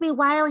can't just be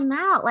wiling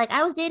out. Like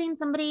I was dating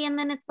somebody and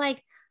then it's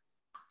like,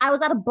 I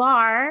was at a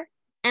bar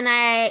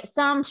and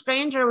some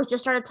stranger was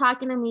just started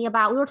talking to me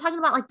about, we were talking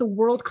about like the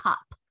World Cup,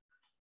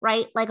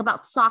 right? Like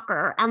about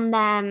soccer. And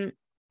then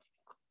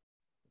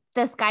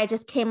this guy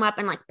just came up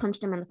and like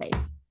punched him in the face.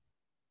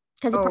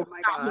 Because he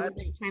probably thought he was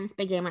like, trying to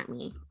spit game at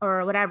me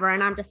or whatever.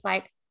 And I'm just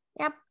like,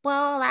 yep,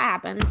 well, that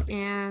happened.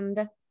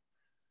 And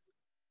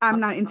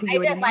I'm not into you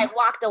anymore. I just like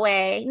walked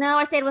away. No,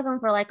 I stayed with him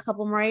for like a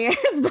couple more years.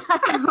 But,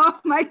 oh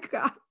my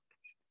God.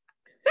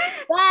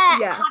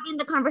 But having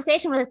the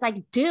conversation with it's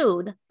like,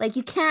 dude, like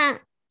you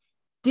can't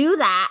do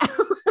that.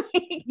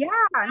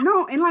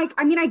 No. And like,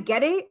 I mean, I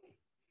get it.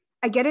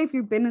 If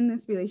you've been in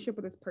this relationship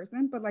with this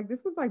person, but like,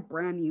 this was like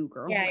brand new,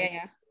 girl.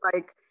 Yeah.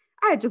 Like,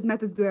 I had just met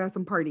this dude at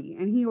some party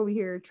and he over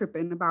here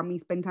tripping about me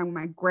spending time with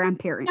my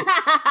grandparents.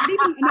 Not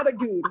even another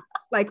dude,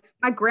 like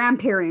my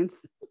grandparents.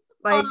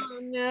 Like, oh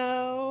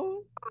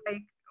no.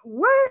 Like,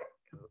 what?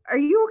 Are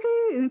you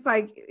okay? And it's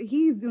like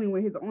he's dealing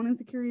with his own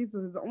insecurities,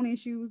 his own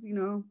issues,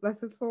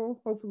 bless his soul.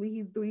 Hopefully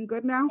he's doing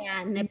good now.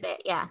 Yeah, nip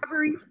it. Yeah.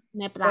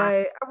 Nip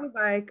that. But I was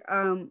like,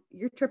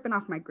 you're tripping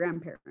off my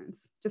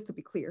grandparents, just to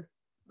be clear.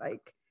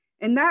 Like,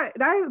 and that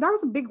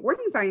was a big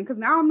warning sign because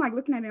now I'm like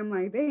looking at it, I'm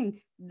like, dang,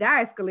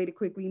 that escalated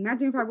quickly.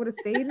 Imagine if I would have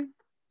stayed.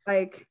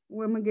 Like,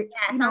 when we get,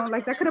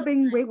 like that could have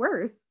been way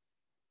worse.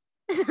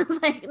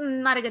 Sounds like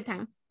not a good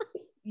time.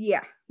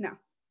 Yeah, no.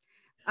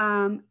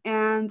 And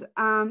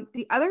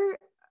the other,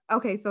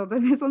 okay, so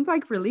this one's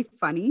like really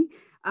funny.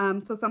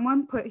 So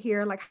someone put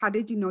here, like, how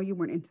did you know you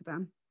weren't into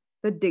them?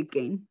 The dig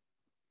game.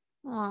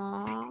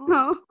 Aww.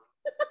 No.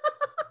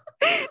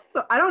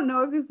 So I don't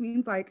know if this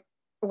means like,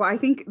 well, I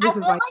think this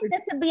is like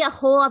this could be a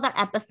whole other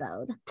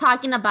episode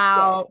talking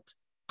about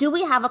do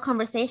we have a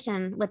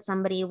conversation with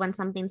somebody when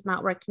something's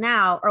not working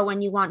out or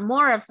when you want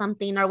more of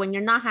something or when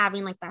you're not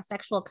having like that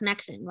sexual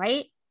connection,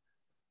 right?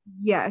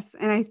 Yes.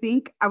 And I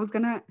think I was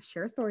gonna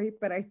share a story,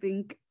 but I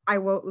think I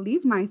will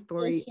leave my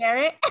story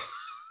share it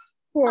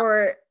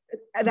for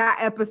that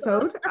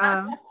episode.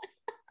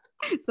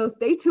 So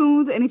stay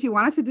tuned. And if you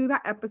want us to do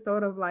that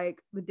episode of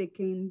like the dick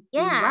game,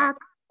 whack,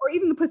 or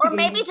even the pussy or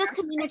maybe game, just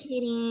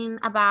communicating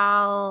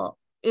about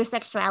your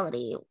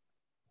sexuality.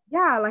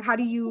 Yeah, like how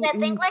do you? I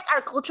think like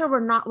our culture, we're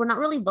not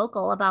really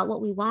vocal about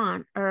what we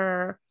want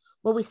or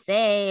what we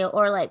say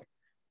or like,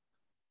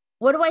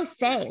 what do I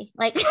say?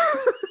 Like,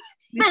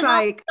 it's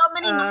like so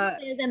many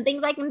noises and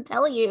things I can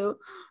tell you,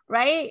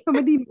 right? So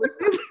many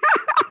noises.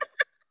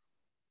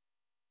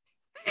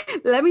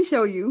 Let me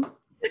show you.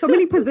 So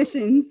many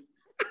positions.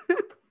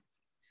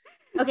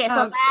 Okay,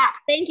 so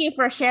thank you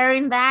for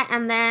sharing that.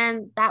 And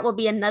then that will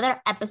be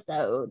another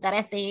episode that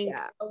I think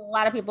a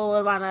lot of people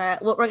would want to,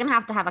 we're going to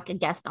have like a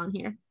guest on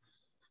here.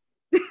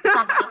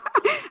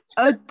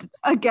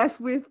 a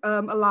guest with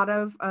a lot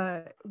of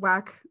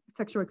whack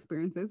sexual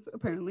experiences,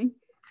 apparently.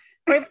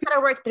 Or you've got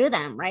to work through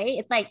them, right?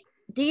 It's like,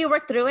 do you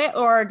work through it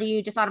or do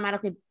you just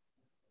automatically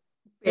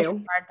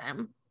disregard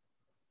them?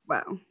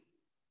 Well,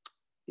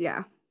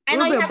 yeah. I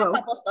know you have a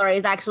couple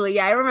stories, actually.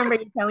 Yeah, I remember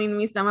you telling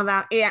me some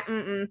about, yeah.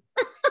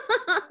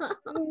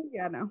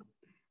 Yeah, no.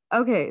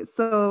 Okay,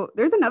 so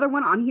there's another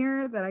one on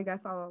here that I guess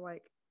I'll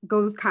like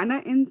goes kind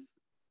of in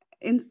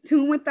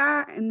tune with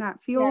that in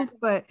that field,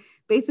 but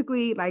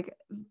basically like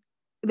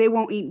they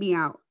won't eat me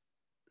out.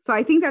 So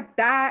I think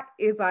that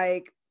is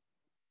like,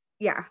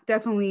 yeah,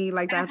 definitely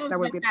like that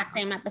would be that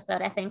same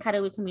episode. I think, how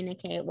do we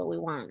communicate what we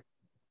want?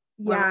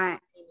 Yeah,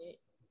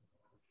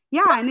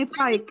 and it's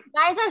like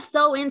guys are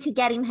so into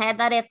getting head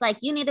that it's like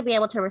you need to be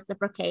able to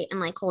reciprocate and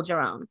like hold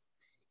your own.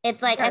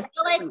 It's like I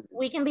feel like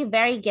we can be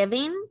very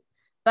giving,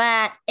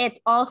 but it's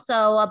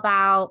also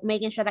about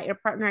making sure that your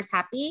partner is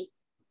happy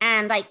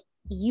and like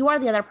you are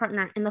the other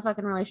partner in the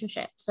fucking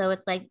relationship. So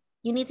it's like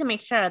you need to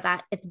make sure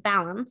that it's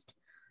balanced.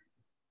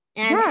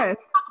 And how do we Yes.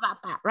 talk about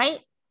that, right?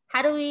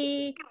 How do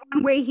we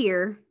One way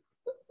here.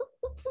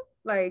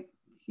 Like,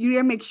 you need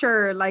to make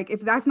sure, like,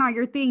 if that's not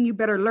your thing, you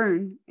better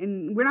learn.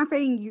 And we're not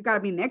saying you got to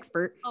be an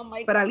expert, oh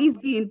my but God. at least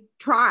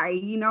try,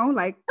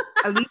 like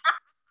at least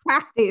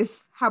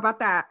practice. How about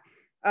that?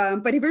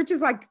 But if you're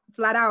just like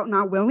flat out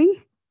not willing,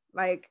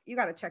 like, you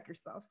got to check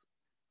yourself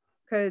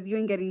because you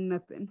ain't getting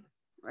nothing,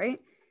 right?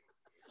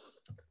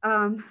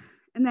 And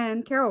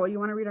then Carol, you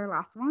want to read our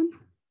last one?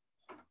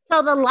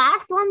 So the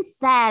last one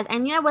says, I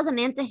knew I wasn't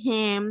into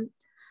him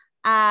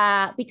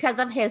because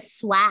of his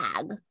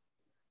swag.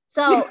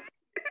 So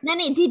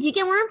Nenny, did you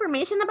get more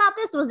information about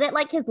this? Was it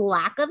like his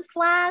lack of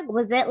swag?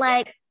 Was it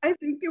like I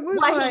think it was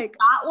what like he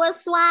thought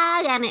was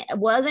swag and it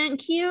wasn't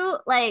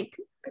cute? Like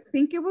I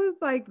think it was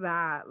like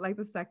that, like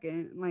the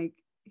second, like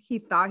he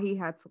thought he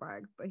had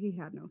swag, but he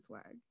had no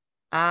swag.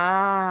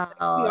 oh,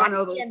 We all that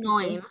know could be those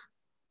annoying. people.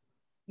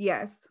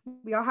 Yes,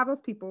 we all have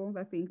those people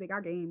that think they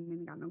got game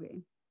and got no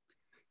game.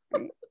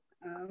 Right?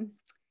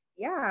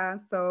 Yeah.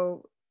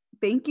 So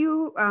thank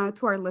you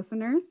to our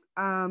listeners.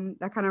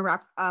 That kind of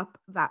wraps up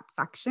that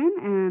section,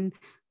 and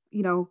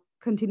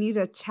continue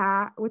to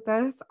chat with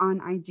us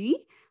on IG,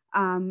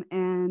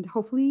 and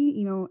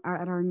hopefully,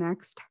 at our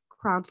next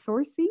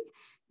crowdsourcing,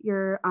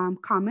 your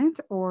comment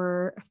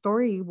or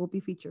story will be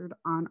featured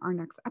on our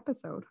next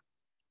episode.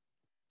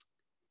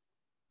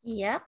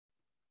 Yep.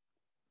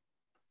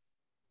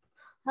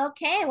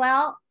 Okay,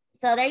 well,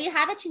 so there you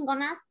have it,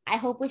 chingonas. I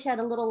hope we shed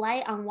a little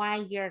light on why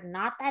you're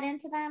not that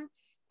into them.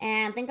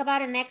 And think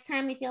about it next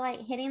time you feel like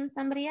hitting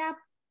somebody up.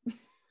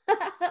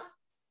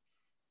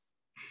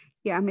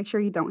 Yeah, make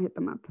sure you don't hit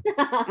them up.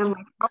 And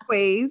like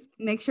always,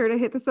 make sure to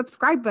hit the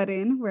subscribe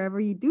button wherever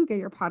you do get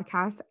your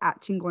podcast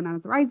at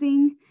Chingonas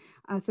Rising,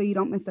 so you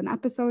don't miss an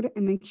episode.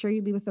 And make sure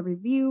you leave us a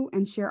review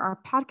and share our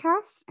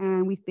podcast.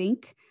 And we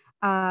thank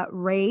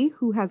Ray,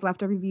 who has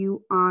left a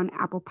review on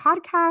Apple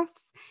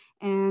Podcasts.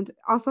 And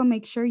also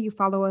make sure you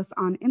follow us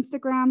on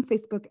Instagram,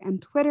 Facebook,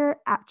 and Twitter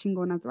at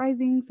Chingonas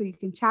Rising so you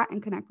can chat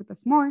and connect with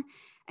us more.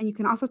 And you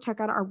can also check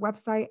out our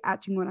website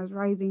at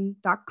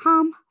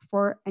chingonasrising.com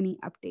for any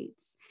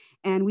updates.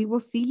 And we will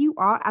see you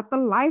all at the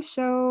live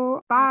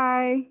show.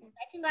 Bye.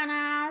 Bye,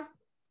 chingonas.